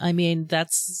politician. I mean,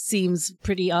 that seems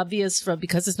pretty obvious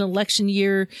because it's an election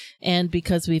year and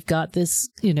because we've got this,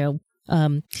 the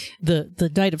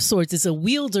Knight of Swords is a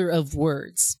wielder of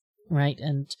words, right?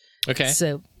 And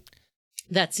so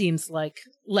that seems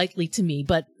likely to me,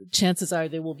 but chances are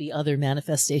there will be other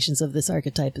manifestations of this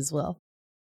archetype as well.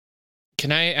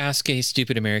 Can I ask a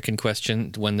stupid American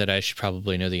question, one that I should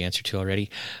probably know the answer to already?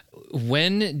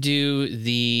 When do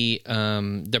the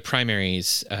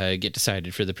primaries get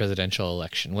decided for the presidential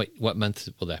election? What month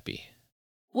will that be?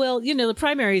 Well, the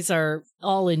primaries are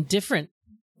all in different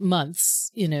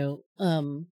months,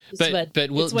 but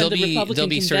they'll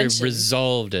be sort of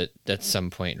resolved at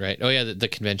some point, right? Oh yeah, the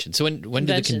convention. So when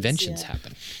do the conventions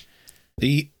happen?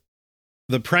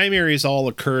 The primaries all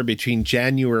occur between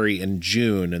January and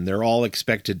June, and they're all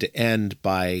expected to end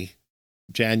by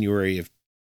June of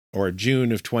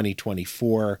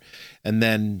 2024. And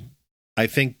then I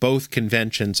think both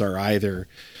conventions are either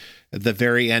at the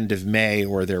very end of May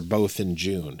or they're both in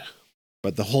June.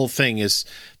 But the whole thing is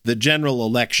the general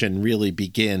election really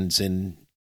begins in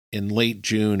late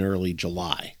June, early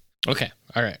July. Okay.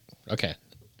 All right. Okay.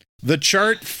 The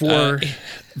chart for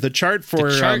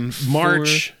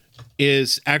March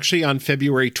is actually on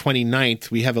February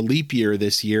 29th. We have a leap year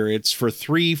this year. It's for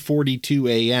 3:42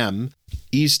 a.m.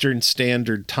 Eastern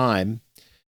Standard Time.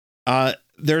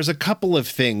 There's a couple of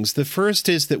things. The first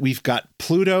is that we've got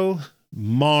Pluto,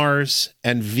 Mars,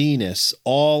 and Venus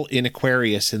all in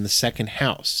Aquarius in the second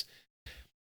house.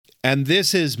 And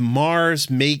this is Mars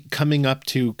coming up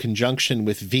to conjunction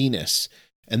with Venus.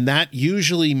 And that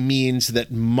usually means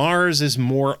that Mars is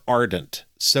more ardent.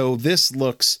 So this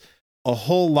looks a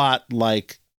whole lot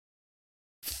like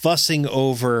fussing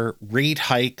over rate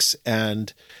hikes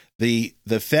and the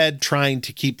Fed trying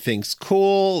to keep things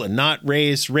cool and not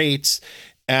raise rates,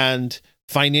 and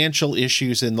financial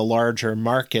issues in the larger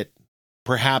market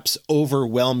perhaps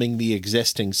overwhelming the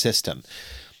existing system.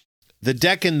 The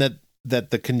decan that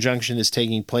the conjunction is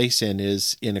taking place in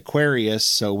is in Aquarius,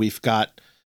 so we've got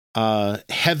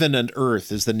Heaven and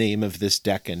Earth is the name of this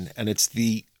decan, and it's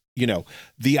the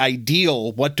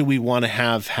ideal, what do we want to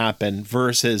have happen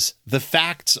versus the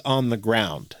facts on the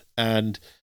ground. And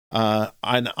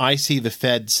I see the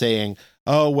Fed saying,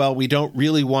 oh, well, we don't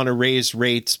really want to raise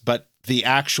rates, but the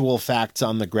actual facts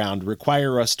on the ground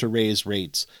require us to raise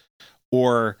rates.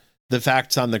 Or the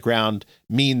facts on the ground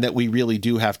mean that we really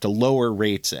do have to lower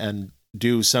rates and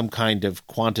do some kind of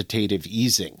quantitative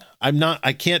easing.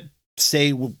 I can't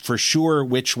say for sure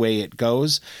which way it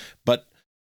goes, but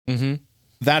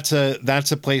that's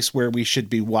a place where we should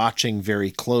be watching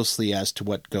very closely as to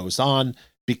what goes on,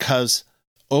 because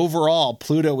overall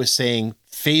Pluto is saying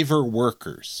favor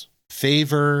workers,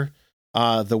 favor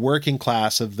the working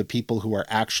class of the people who are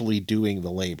actually doing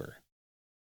the labor.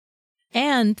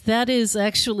 And that is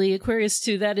actually Aquarius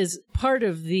 2. That is part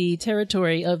of the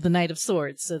territory of the Knight of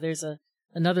Swords. So there's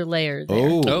another layer there.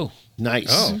 Oh, nice.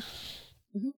 Oh.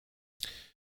 Mm-hmm.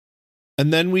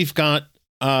 And then we've got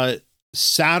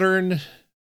Saturn,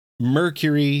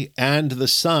 Mercury, and the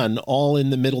Sun all in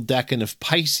the middle decan of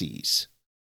Pisces.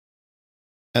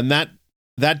 And that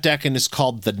decan is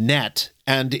called the Net,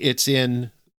 and it's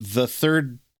in the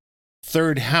third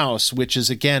house, which is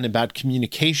again about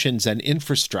communications and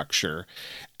infrastructure.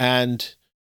 And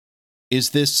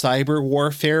is this cyber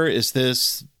warfare? Is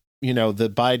this,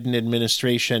 the Biden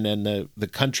administration and the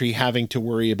country having to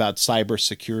worry about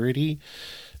cybersecurity?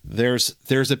 There's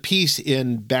a piece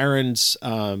in Barron's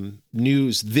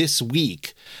News this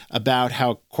week about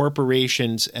how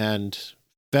corporations and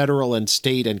federal and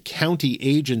state and county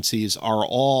agencies are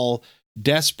all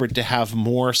desperate to have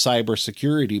more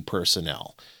cybersecurity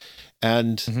personnel.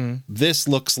 And this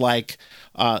looks like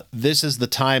this is the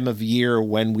time of year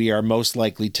when we are most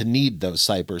likely to need those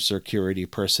cybersecurity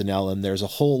personnel. And there's a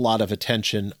whole lot of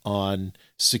attention on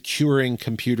securing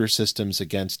computer systems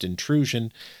against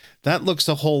intrusion. That looks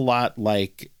a whole lot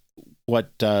like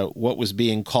what was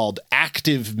being called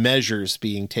active measures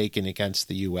being taken against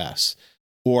the U.S.,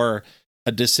 or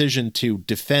a decision to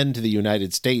defend the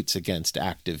United States against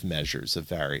active measures of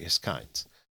various kinds.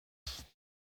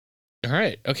 All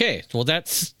right. Okay. Well,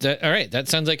 all right. That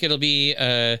sounds like it'll be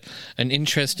an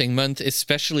interesting month,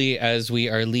 especially as we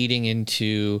are leading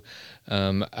into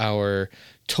our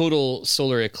total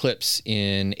solar eclipse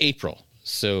in April.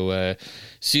 So,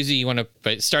 Susie, you want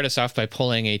to start us off by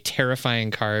pulling a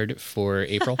terrifying card for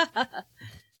April?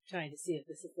 Trying to see if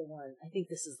this is the one. I think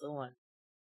this is the one.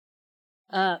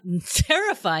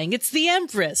 Terrifying. It's the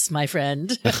Empress, my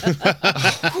friend.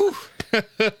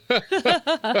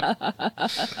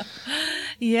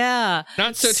 Yeah.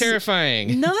 Not so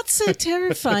terrifying. Not so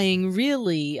terrifying,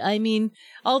 really. I mean,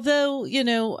 although,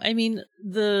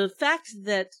 the fact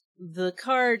that the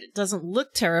card doesn't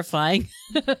look terrifying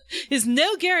is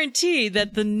no guarantee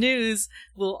that the news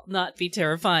will not be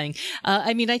terrifying.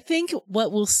 I think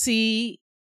what we'll see,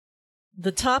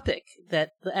 the topic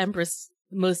that the Empress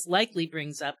most likely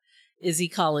brings up is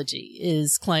ecology,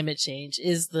 is climate change,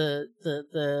 is the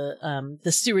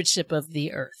stewardship of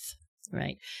the earth,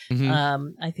 right?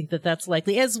 Mm-hmm. I think that's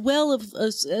likely, as well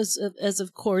as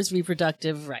of course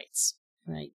reproductive rights,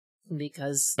 right?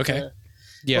 Because both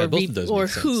of those, or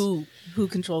who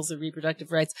controls the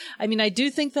reproductive rights. I mean, I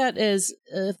do think that is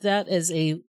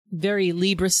a very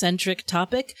Libra-centric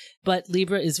topic, but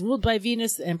Libra is ruled by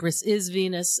Venus, the Empress is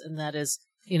Venus, and that is,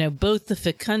 both the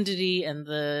fecundity and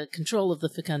the control of the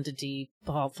fecundity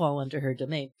fall under her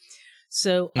domain.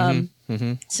 So,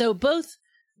 so both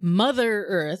Mother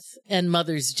Earth and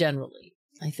mothers generally,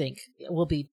 I think, will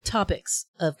be topics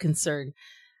of concern.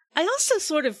 I also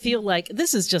sort of feel like,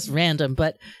 this is just random,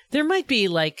 but there might be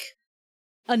like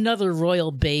another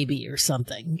royal baby or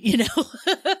something,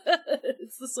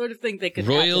 It's the sort of thing that could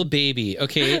royal happen. Baby.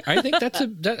 Okay, I think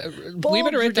we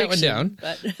better write that one down.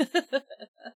 But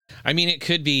I mean, it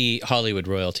could be Hollywood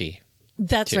royalty.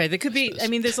 That's too, right. There could be. I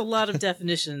mean, there's a lot of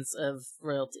definitions of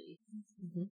royalty.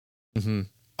 Mm-hmm. Mm-hmm.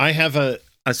 I have a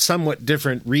somewhat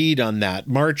different read on that.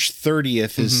 March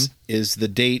 30th is the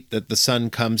date that the sun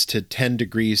comes to 10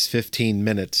 degrees 15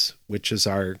 minutes, which is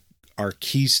our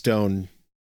keystone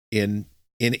in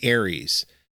Aries,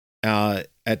 at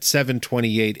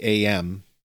 7:28 a.m.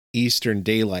 Eastern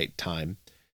Daylight Time.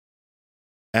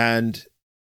 And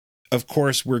of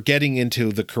course, we're getting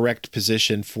into the correct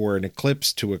position for an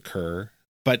eclipse to occur,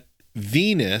 but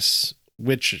Venus,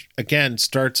 which again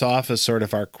starts off as sort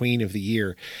of our queen of the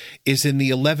year, is in the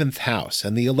 11th house.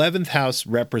 And the 11th house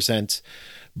represents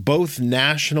both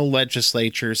national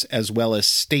legislatures as well as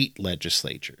state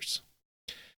legislatures.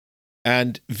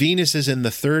 And Venus is in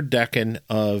the third decan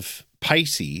of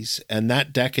Pisces, and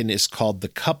that decan is called the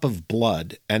Cup of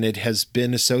Blood, and it has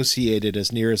been associated,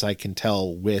 as near as I can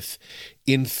tell, with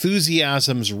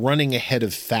enthusiasms running ahead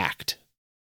of fact.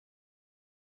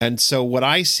 And so what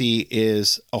I see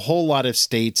is a whole lot of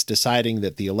states deciding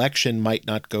that the election might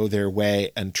not go their way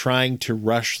and trying to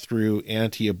rush through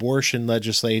anti-abortion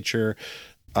legislation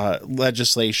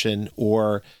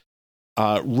or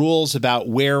rules about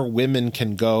where women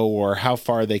can go or how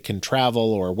far they can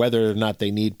travel or whether or not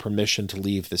they need permission to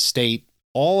leave the state.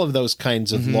 All of those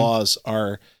kinds of laws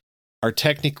are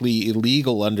technically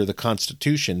illegal under the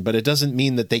Constitution, but it doesn't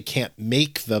mean that they can't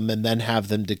make them and then have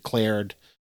them declared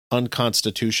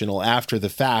unconstitutional after the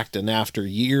fact and after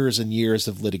years and years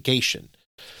of litigation.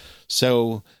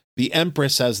 So the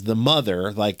Empress as the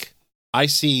mother, like, I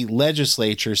see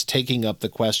legislatures taking up the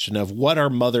question of what are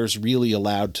mothers really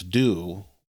allowed to do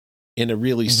in a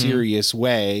really serious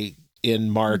way in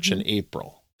March and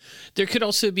April. There could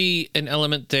also be an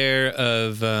element there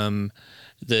of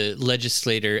the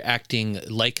legislator acting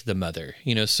like the mother,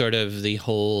 sort of the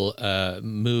whole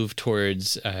move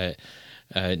towards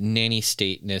nanny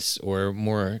stateness or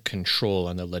more control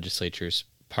on the legislature's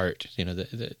part.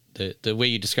 The way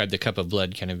you described the Cup of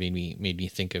Blood kind of made me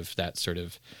think of that sort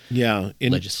of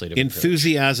legislative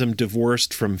enthusiasm approach.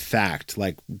 Divorced from fact,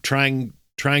 like trying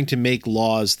to make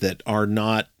laws that are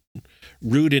not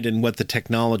rooted in what the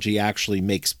technology actually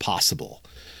makes possible,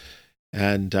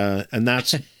 and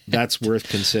that's worth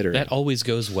considering. That always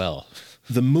goes well.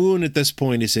 The moon at this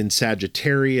point is in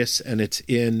Sagittarius, and it's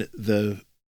in the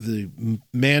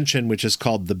mansion which is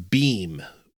called the Beam,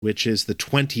 which is the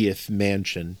 20th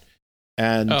mansion.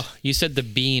 And you said the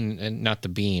beam and not the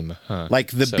beam, huh?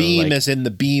 Like the beam as in the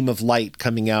beam of light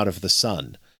coming out of the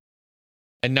sun.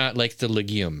 And not like the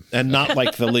legume. And not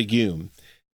like the legume.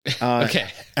 Okay.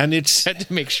 And it's... had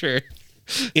to make sure.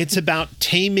 It's about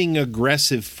taming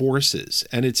aggressive forces,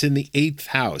 and it's in the 8th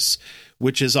house,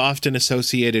 which is often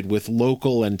associated with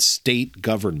local and state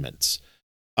governments.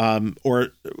 Or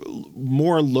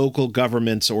more local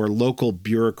governments or local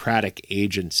bureaucratic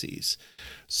agencies.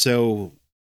 So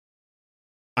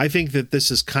I think that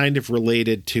this is kind of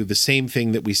related to the same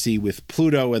thing that we see with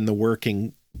Pluto and the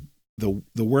working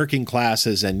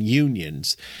classes and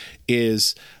unions,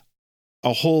 is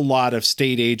a whole lot of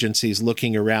state agencies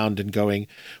looking around and going,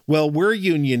 well, we're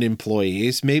union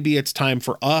employees. Maybe it's time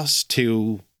for us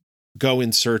to go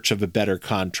in search of a better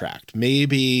contract.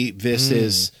 Maybe this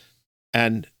is,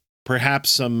 and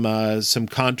perhaps some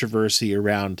controversy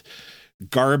around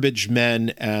garbage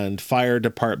men and fire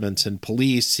departments and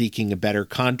police seeking a better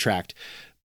contract.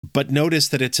 But notice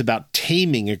that it's about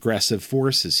taming aggressive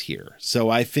forces here. So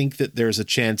I think that there's a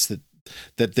chance that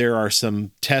there are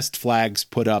some test flags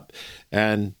put up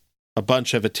and a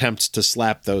bunch of attempts to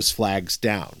slap those flags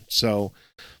down. So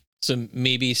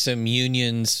maybe some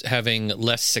unions having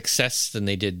less success than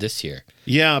they did this year.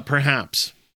 Yeah,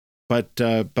 perhaps. But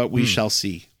we shall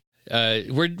see.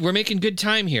 We're making good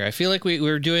time here. I feel like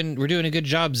we're doing a good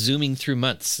job zooming through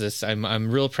months.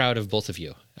 I'm real proud of both of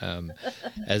you.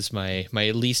 As my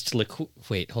least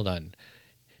wait, hold on.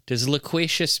 Does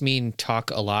loquacious mean talk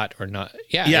a lot or not?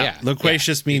 Yeah.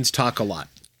 Loquacious means talk a lot.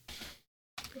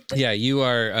 Yeah, you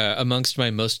are amongst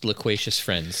my most loquacious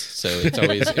friends. So it's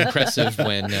always impressive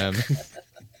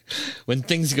when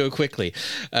things go quickly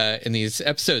in these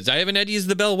episodes. I haven't had to use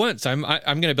the bell once. I'm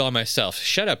going to bell myself.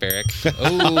 Shut up, Eric.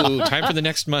 Oh, time for the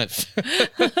next month.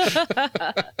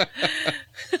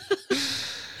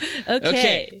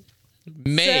 Okay.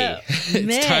 May. So,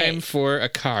 It's time for a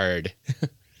card.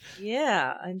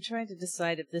 Yeah, I'm trying to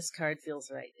decide if this card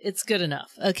feels right. It's good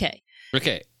enough. Okay.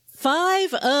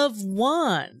 5 of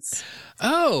Wands.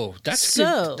 Oh, that's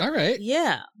good. All right.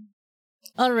 Yeah.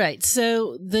 All right.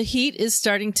 So the heat is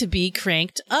starting to be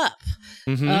cranked up.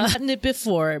 Hadn't it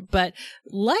before, but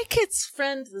like its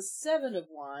friend, the 7 of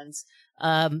Wands,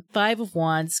 5 of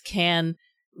Wands can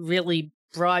really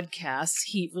broadcast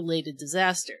heat-related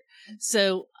disaster.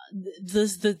 So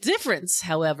the difference,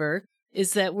 however,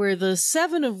 is that where the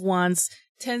 7 of Wands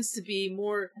tends to be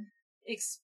more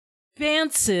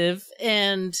expansive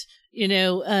and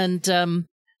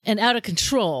out of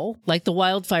control, like the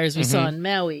wildfires we saw in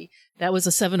Maui. That was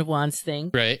a 7 of Wands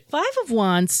thing. Right. 5 of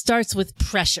Wands starts with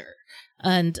pressure.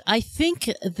 And I think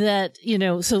that,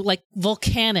 so like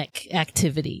volcanic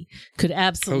activity could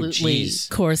absolutely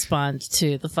correspond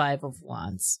to the 5 of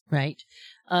Wands, right?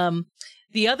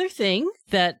 The other thing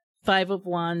that 5 of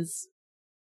Wands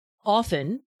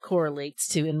often correlates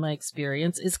to, in my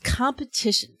experience, is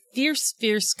competition.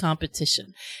 Fierce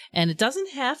competition. And it doesn't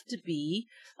have to be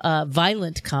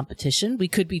violent competition. We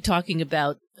could be talking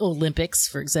about Olympics,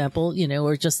 for example,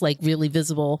 or just like really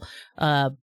visible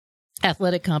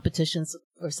athletic competitions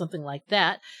or something like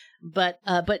that. But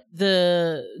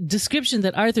the description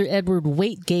that Arthur Edward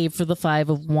Waite gave for the 5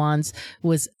 of Wands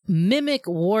was mimic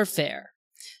warfare.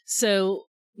 So,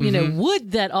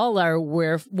 would that all our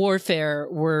warfare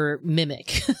were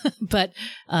mimic, but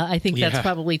I think that's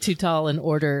probably too tall an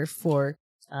order for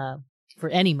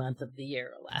any month of the year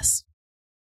or less.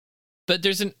 But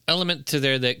there's an element to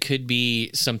there that could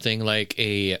be something like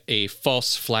a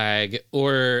false flag,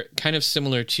 or kind of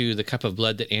similar to the cup of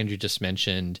blood that Andrew just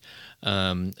mentioned,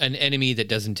 an enemy that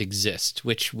doesn't exist,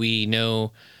 which we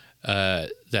know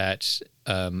that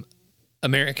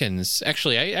Americans,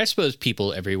 actually, I suppose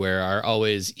people everywhere are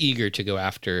always eager to go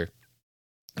after,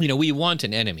 we want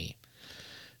an enemy.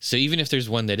 So even if there's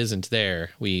one that isn't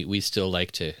there, we still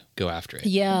like to go after it.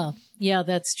 Yeah,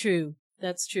 that's true.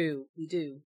 That's true. We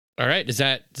do. All right. Is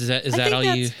that all you?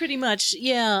 I think that's pretty much.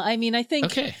 Yeah. I mean, I think.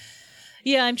 Okay.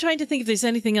 Yeah, I'm trying to think if there's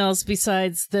anything else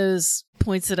besides those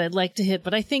points that I'd like to hit,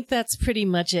 but I think that's pretty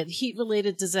much it.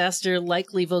 Heat-related disaster,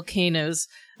 likely volcanoes.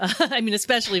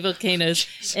 Especially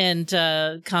volcanoes and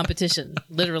competition.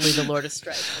 Literally the Lord of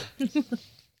Strife.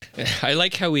 I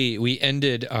like how we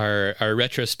ended our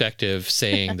retrospective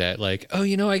saying that, like,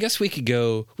 I guess we could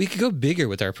go bigger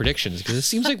with our predictions, because it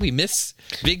seems like we miss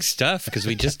big stuff because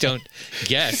we just don't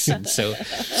guess. And so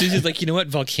Susie's like, you know what,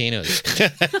 volcanoes.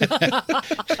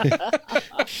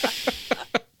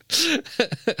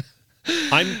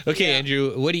 Okay,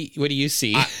 Andrew, what do you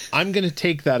see? I'm going to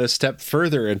take that a step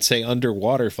further and say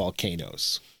underwater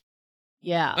volcanoes.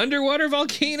 Yeah, underwater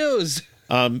volcanoes.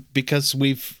 Because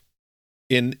we've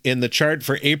in the chart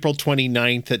for April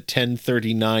 29th at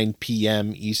 10:39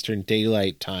 p.m. Eastern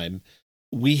Daylight Time,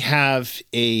 we have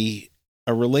a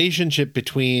relationship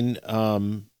between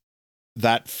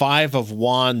that 5 of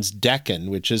Wands decan,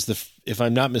 which is if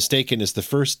I'm not mistaken, is the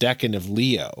first decan of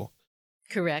Leo.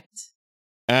 Correct.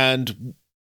 And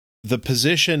the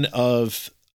position of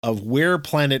where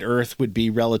planet Earth would be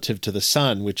relative to the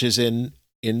sun, which is in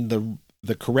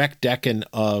the correct decan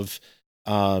of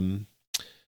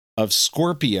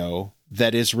Scorpio,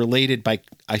 that is related by,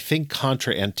 I think,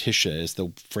 contra antitia is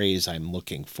the phrase I'm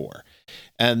looking for.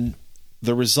 And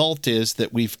the result is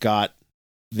that we've got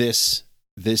this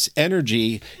this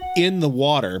energy in the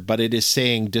water, but it is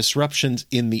saying disruptions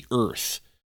in the earth.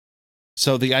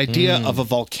 So the idea of a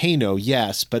volcano,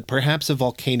 yes, but perhaps a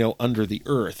volcano under the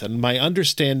earth. And my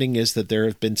understanding is that there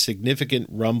have been significant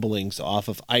rumblings off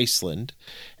of Iceland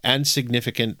and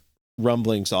significant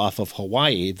rumblings off of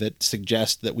Hawaii that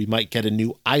suggest that we might get a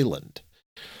new island.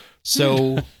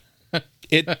 So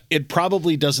it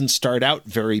probably doesn't start out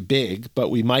very big, but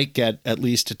we might get at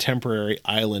least a temporary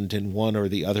island in one or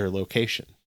the other location.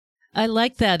 I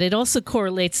like that. It also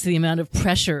correlates to the amount of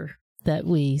pressure that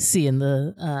we see in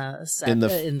the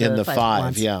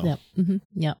five, yeah. Yep. Mm-hmm.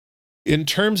 Yeah. In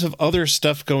terms of other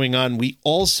stuff going on, we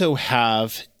also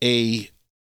have an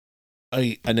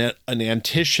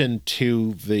antition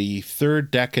to the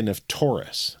third decan of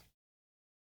Taurus.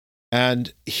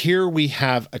 And here we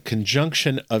have a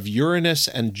conjunction of Uranus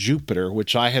and Jupiter,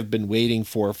 which I have been waiting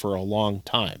for a long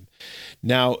time.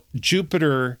 Now,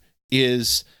 Jupiter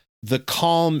is the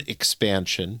calm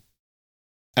expansion,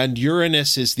 and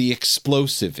Uranus is the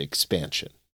explosive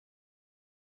expansion.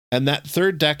 And that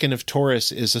third decan of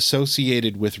Taurus is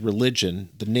associated with religion.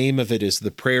 The name of it is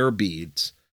the prayer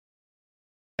beads.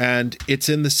 And it's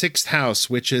in the 6th house,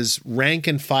 which is rank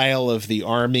and file of the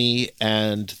army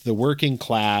and the working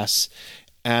class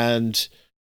and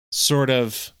sort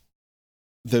of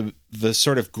the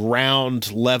sort of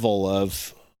ground level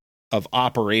of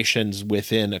operations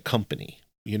within a company.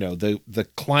 You know, the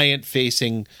client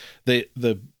facing the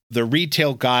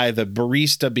retail guy, the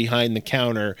barista behind the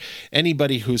counter,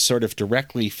 anybody who's sort of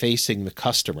directly facing the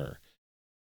customer.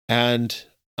 And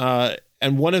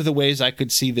one of the ways I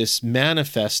could see this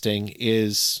manifesting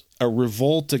is a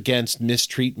revolt against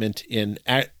mistreatment in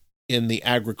the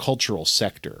agricultural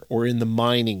sector or in the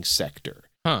mining sector.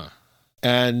 Huh.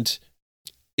 And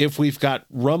if we've got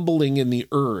rumbling in the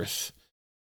earth,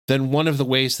 then one of the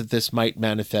ways that this might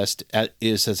manifest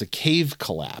is as a cave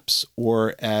collapse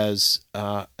or as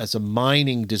a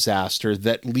mining disaster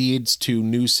that leads to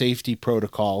new safety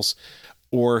protocols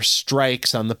or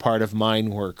strikes on the part of mine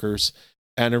workers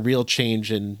and a real change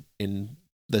in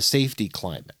the safety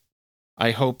climate.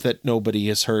 I hope that nobody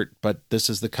is hurt, but this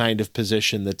is the kind of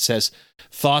position that says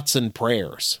thoughts and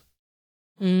prayers.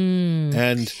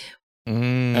 And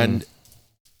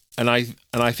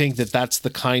I think that that's the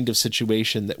kind of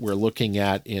situation that we're looking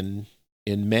at in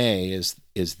May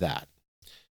is that.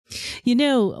 You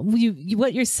know,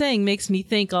 what you're saying makes me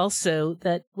think also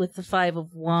that with the 5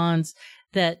 of Wands,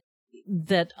 that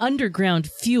underground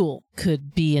fuel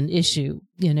could be an issue,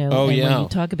 you know. Oh, and yeah. when you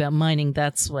talk about mining,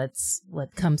 that's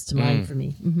what comes to mind for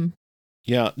me. Mm-hmm.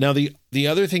 Yeah. Now, the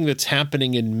other thing that's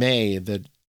happening in May,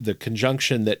 the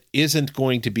conjunction that isn't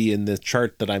going to be in the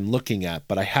chart that I'm looking at,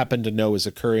 but I happen to know is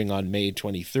occurring on May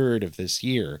 23rd of this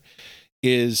year,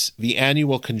 is the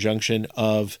annual conjunction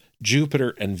of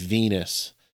Jupiter and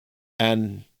Venus.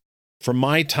 And for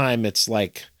my time, it's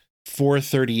like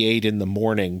 4:38 in the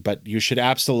morning, but you should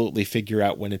absolutely figure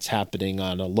out when it's happening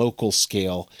on a local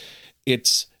scale.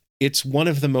 It's one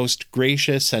of the most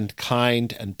gracious and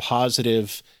kind and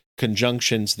positive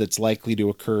conjunctions that's likely to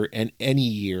occur in any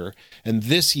year. And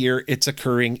this year it's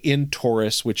occurring in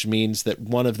Taurus, which means that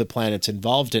one of the planets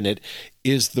involved in it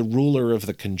is the ruler of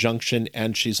the conjunction,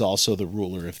 and she's also the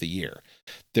ruler of the year.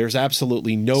 There's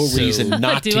absolutely no reason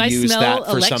not to use that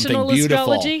for something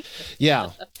beautiful. Astrology?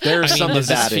 Yeah, there's some of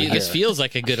that in here. This feels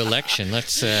like a good election.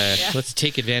 Let's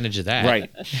take advantage of that. Right.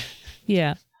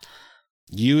 Yeah.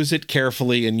 Use it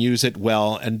carefully and use it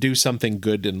well and do something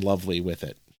good and lovely with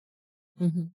it.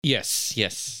 Mm-hmm.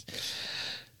 Yes.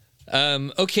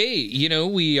 Okay, you know,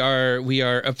 we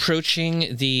are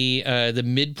approaching the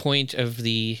midpoint of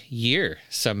the year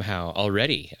somehow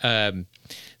already.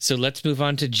 So let's move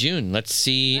on to June. Let's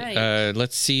see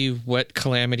what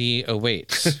calamity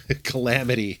awaits.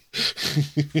 Calamity.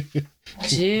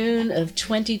 June of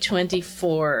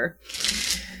 2024.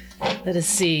 Let us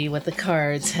see what the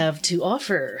cards have to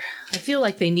offer. I feel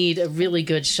like they need a really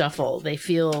good shuffle. They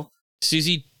feel...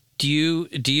 Susie, do you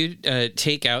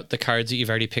take out the cards that you've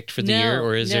already picked for the year,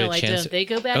 or is there a chance? No, I don't. They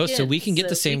go back in. Oh, so we can get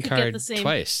the same card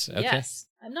twice. Okay. Yes.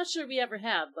 I'm not sure we ever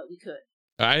have, but we could.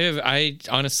 I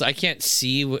honestly, I can't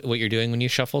see what you're doing when you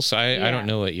shuffle, so I don't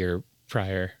know what your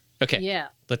prior... Okay. Yeah.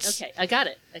 Okay, I got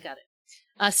it.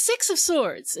 6 of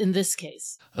Swords in this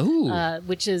case. Ooh.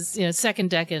 Which is,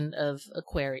 second decan of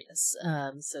Aquarius.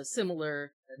 So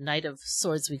similar Knight of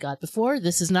Swords we got before.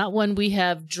 This is not one we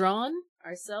have drawn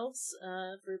ourselves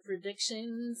for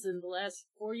predictions in the last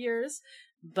 4 years.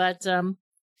 But,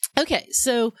 okay,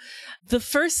 so the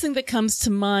first thing that comes to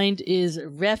mind is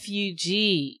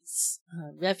refugees.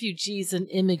 Refugees and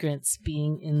immigrants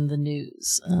being in the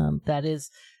news. That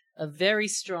is a very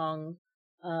strong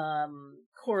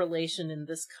correlation in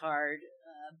this card,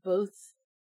 both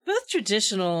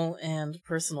traditional and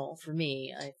personal for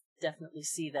me. I definitely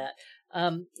see that.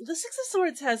 The Six of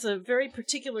Swords has a very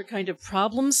particular kind of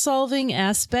problem-solving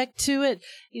aspect to it,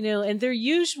 and they're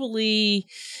usually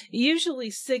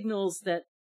signals that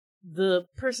the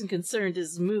person concerned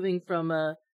is moving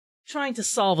from trying to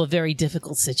solve a very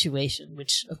difficult situation,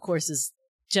 which, of course, is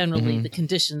generally the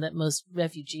condition that most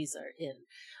refugees are in.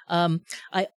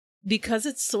 Because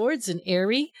it's swords and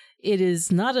airy, it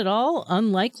is not at all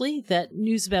unlikely that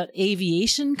news about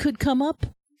aviation could come up.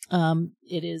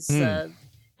 It is.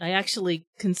 I actually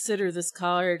consider this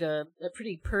card a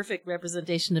pretty perfect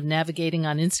representation of navigating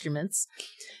on instruments.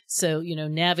 So,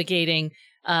 navigating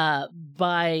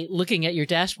by looking at your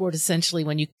dashboard essentially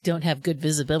when you don't have good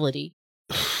visibility.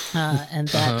 And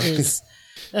that is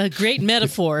a great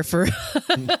metaphor for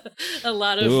a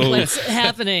lot of what's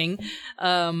happening.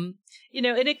 And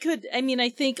it could, I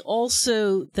think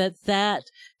also that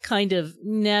kind of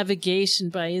navigation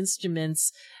by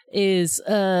instruments is,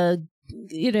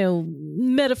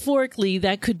 metaphorically,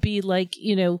 that could be like,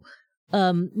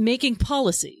 making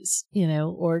policies,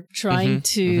 or trying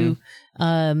to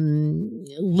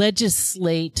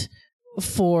legislate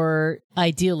for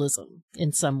idealism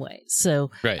in some way.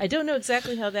 So right. I don't know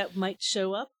exactly how that might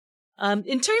show up.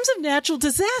 In terms of natural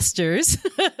disasters,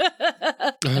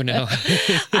 oh no,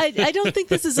 I don't think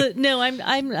this is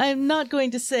I'm not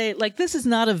going to say this is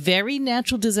not a very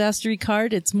natural disastery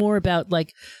card. It's more about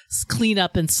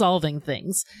cleanup and solving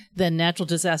things than natural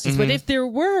disasters. But if there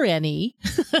were any,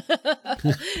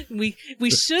 we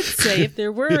should say if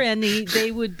there were any,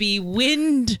 they would be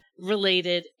wind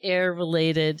related, air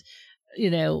related.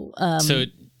 So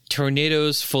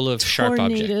tornadoes full of sharp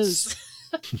objects.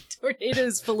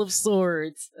 Tornadoes full of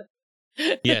swords.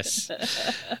 Yes.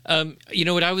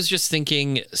 What I was just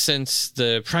thinking, since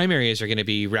the primaries are going to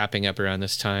be wrapping up around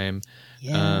this time,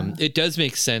 it does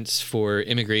make sense for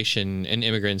immigration and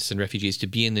immigrants and refugees to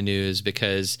be in the news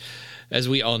because, as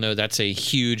we all know, that's a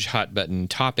huge hot button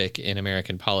topic in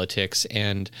American politics.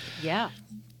 And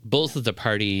both of the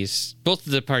parties,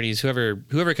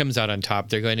 whoever comes out on top,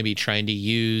 they're going to be trying to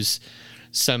use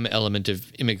some element of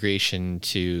immigration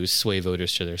to sway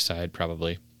voters to their side,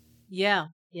 probably. Yeah.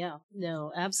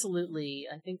 No, absolutely.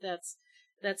 I think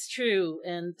that's true.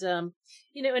 And, and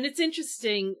it's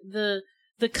interesting, the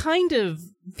kind of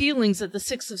feelings that the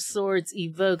Six of Swords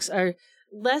evokes are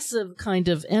less of kind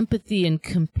of empathy and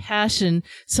compassion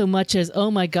so much as,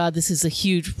 oh my God, this is a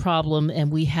huge problem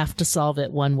and we have to solve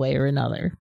it one way or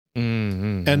another.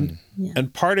 And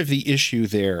part of the issue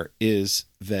there is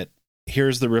that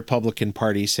here's the Republican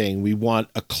Party saying we want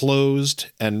a closed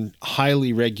and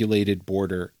highly regulated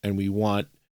border, and we want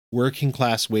working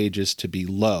class wages to be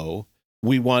low.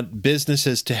 We want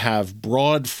businesses to have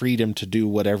broad freedom to do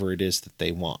whatever it is that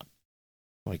they want.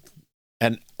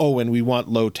 And we want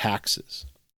low taxes.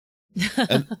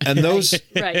 And those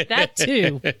right, that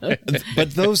too.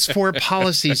 But those four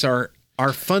policies are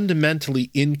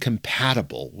fundamentally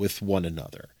incompatible with one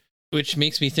another. Which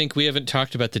makes me think we haven't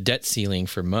talked about the debt ceiling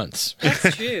for months.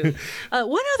 That's true.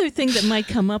 One other thing that might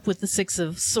come up with the Six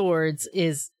of Swords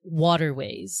is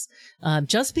waterways.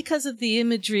 Just because of the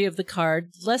imagery of the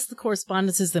card, less the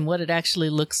correspondences than what it actually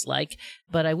looks like.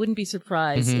 But I wouldn't be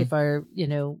surprised if our,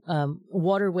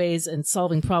 waterways and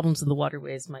solving problems in the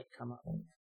waterways might come up.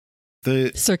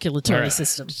 The circulatory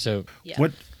system. So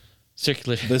what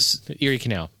the Erie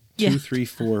Canal. 2, 3,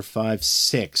 4, 5,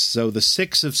 6. So the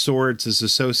Six of Swords is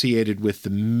associated with the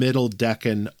middle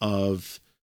decan of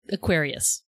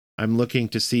Aquarius. I'm looking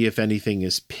to see if anything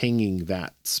is pinging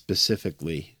that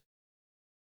specifically.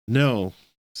 No,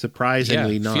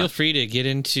 surprisingly not. Feel free to get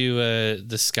into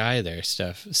the sky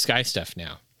stuff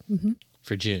now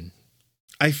for June.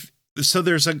 So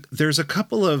there's a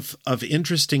couple of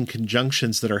interesting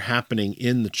conjunctions that are happening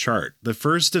in the chart. The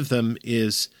first of them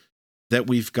is that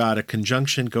we've got a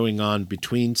conjunction going on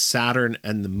between Saturn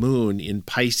and the moon in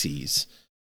Pisces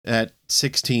at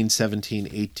 16, 17,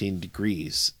 18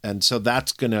 degrees. And so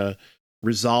that's going to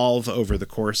resolve over the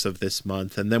course of this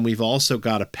month. And then we've also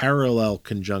got a parallel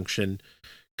conjunction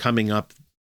coming up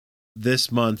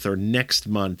this month or next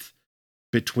month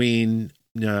between,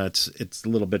 it's a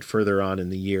little bit further on in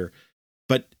the year,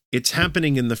 but it's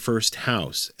happening in the first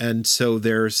house. And so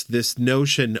there's this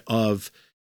notion of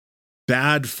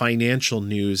bad financial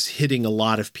news hitting a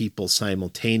lot of people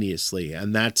simultaneously.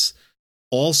 And that's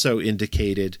also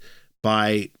indicated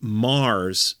by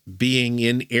Mars being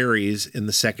in Aries in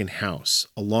the second house,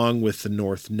 along with the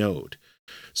North Node.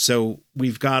 So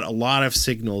we've got a lot of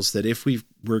signals that if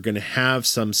we're going to have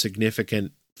some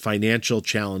significant financial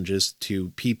challenges to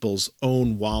people's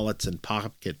own wallets and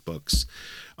pocketbooks,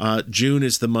 June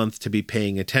is the month to be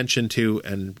paying attention to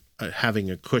and having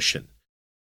a cushion.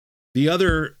 The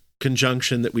other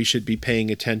conjunction that we should be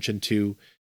paying attention to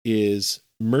is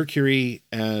Mercury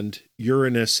and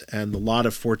Uranus and the Lot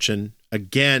of Fortune,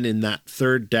 again in that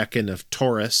third decan of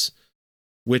Taurus,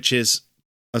 which is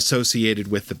associated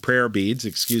with the prayer beads.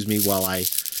 Excuse me while I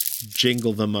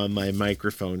jingle them on my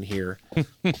microphone here.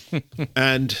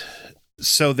 And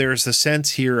so there's a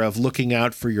sense here of looking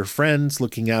out for your friends,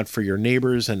 looking out for your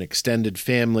neighbors and extended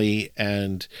family,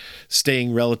 and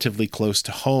staying relatively close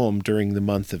to home during the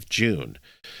month of June.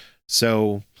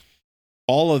 So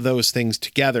all of those things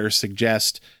together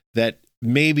suggest that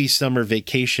maybe summer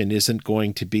vacation isn't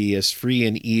going to be as free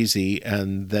and easy,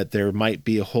 and that there might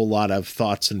be a whole lot of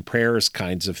thoughts and prayers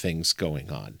kinds of things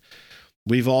going on.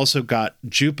 We've also got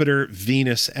Jupiter,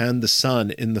 Venus, and the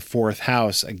Sun in the 4th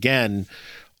house. Again,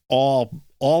 all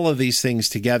of these things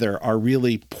together are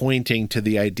really pointing to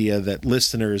the idea that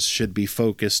listeners should be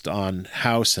focused on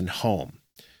house and home.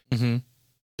 Mm-hmm.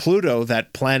 Pluto,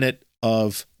 that planet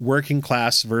of working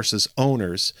class versus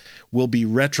owners, will be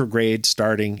retrograde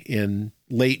starting in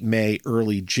late May,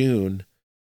 early June.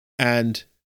 And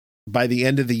by the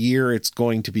end of the year, it's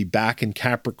going to be back in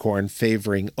Capricorn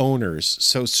favoring owners.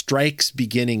 So strikes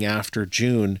beginning after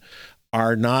June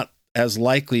are not as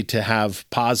likely to have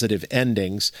positive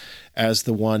endings as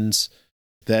the ones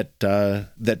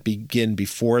that begin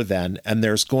before then. And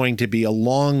there's going to be a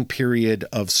long period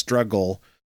of struggle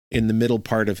in the middle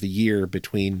part of the year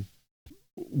between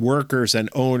workers and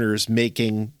owners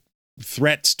making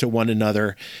threats to one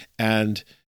another, and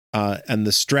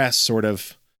the stress sort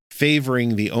of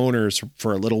favoring the owners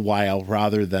for a little while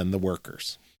rather than the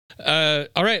workers. All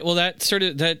right. Well,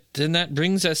 that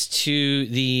brings us to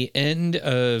the end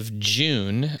of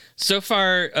June. So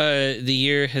far, the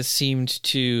year has seemed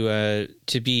to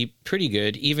be pretty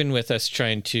good, even with us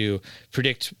trying to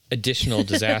predict additional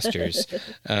disasters.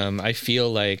 I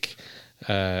feel like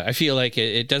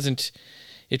it doesn't.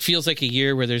 It feels like a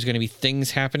year where there's going to be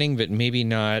things happening, but maybe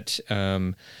not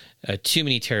too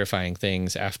many terrifying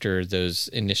things after those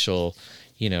initial,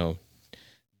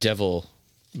 devil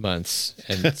months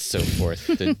and so forth,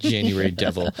 the January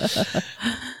devil.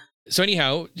 So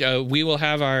anyhow, we will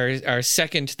have the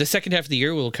second half of the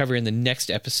year we'll cover in the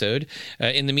next episode.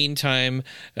 In the meantime,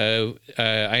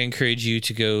 I encourage you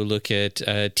to go look at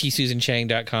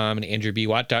tsusanchang.com and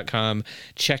andrewbwatt.com.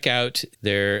 Check out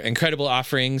their incredible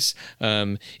offerings.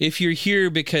 If you're here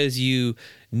because you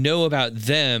know about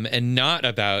them and not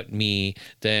about me,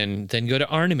 then go to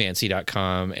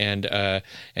arnemancy.com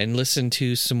and listen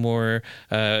to some more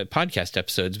podcast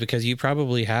episodes, because you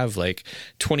probably have like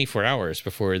 24 hours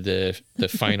before the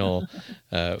final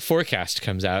forecast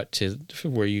comes out to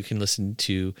where you can listen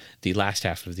to the last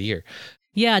half of the year.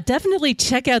 Yeah, definitely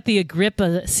check out the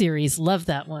Agrippa series. Love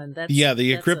that one.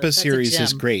 The Agrippa series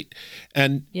is great.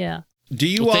 And yeah. Do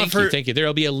you offer? Thank you.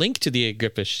 There'll be a link to the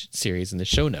Agrippa series in the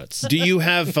show notes. Do you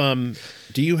have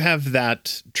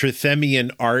that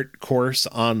Trithemian art course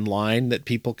online that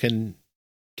people can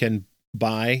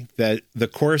buy? That the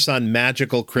course on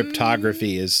magical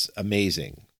cryptography is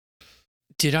amazing.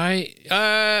 Did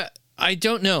I? I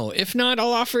don't know. If not,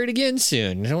 I'll offer it again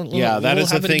soon. That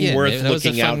is a thing worth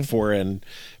looking out for and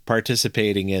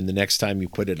participating in the next time you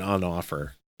put it on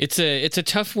offer. It's a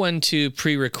tough one to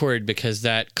pre-record because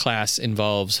that class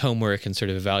involves homework and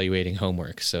sort of evaluating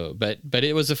homework. So, but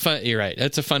it was you're right.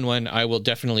 That's a fun one. I will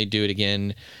definitely do it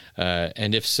again.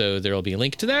 And if so, there will be a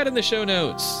link to that in the show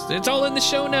notes. It's all in the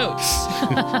show notes.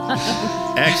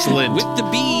 Excellent. With the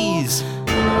bees.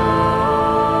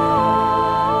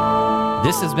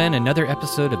 This has been another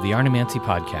episode of the Arnemancy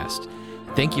Podcast.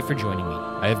 Thank you for joining me.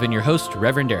 I have been your host,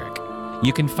 Reverend Eric.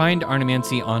 You can find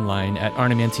Arnemancy online at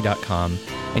arnemancy.com,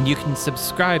 and you can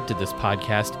subscribe to this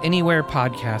podcast anywhere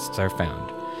podcasts are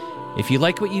found. If you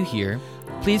like what you hear,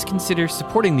 please consider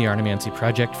supporting the Arnemancy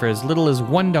Project for as little as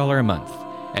 $1 a month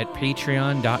at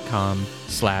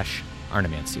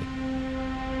patreon.com/Arnemancy.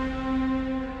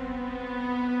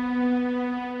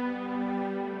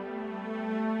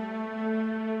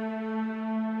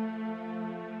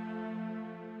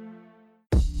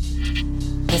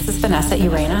 This is Vanessa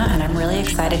Urena, and I'm really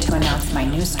excited to announce my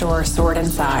new store, Sword and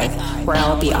Scythe, where I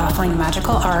will be offering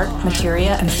magical art,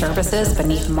 materia, and services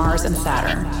beneath Mars and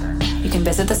Saturn. You can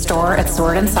visit the store at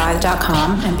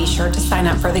swordandscythe.com and be sure to sign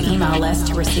up for the email list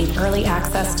to receive early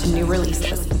access to new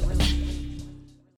releases.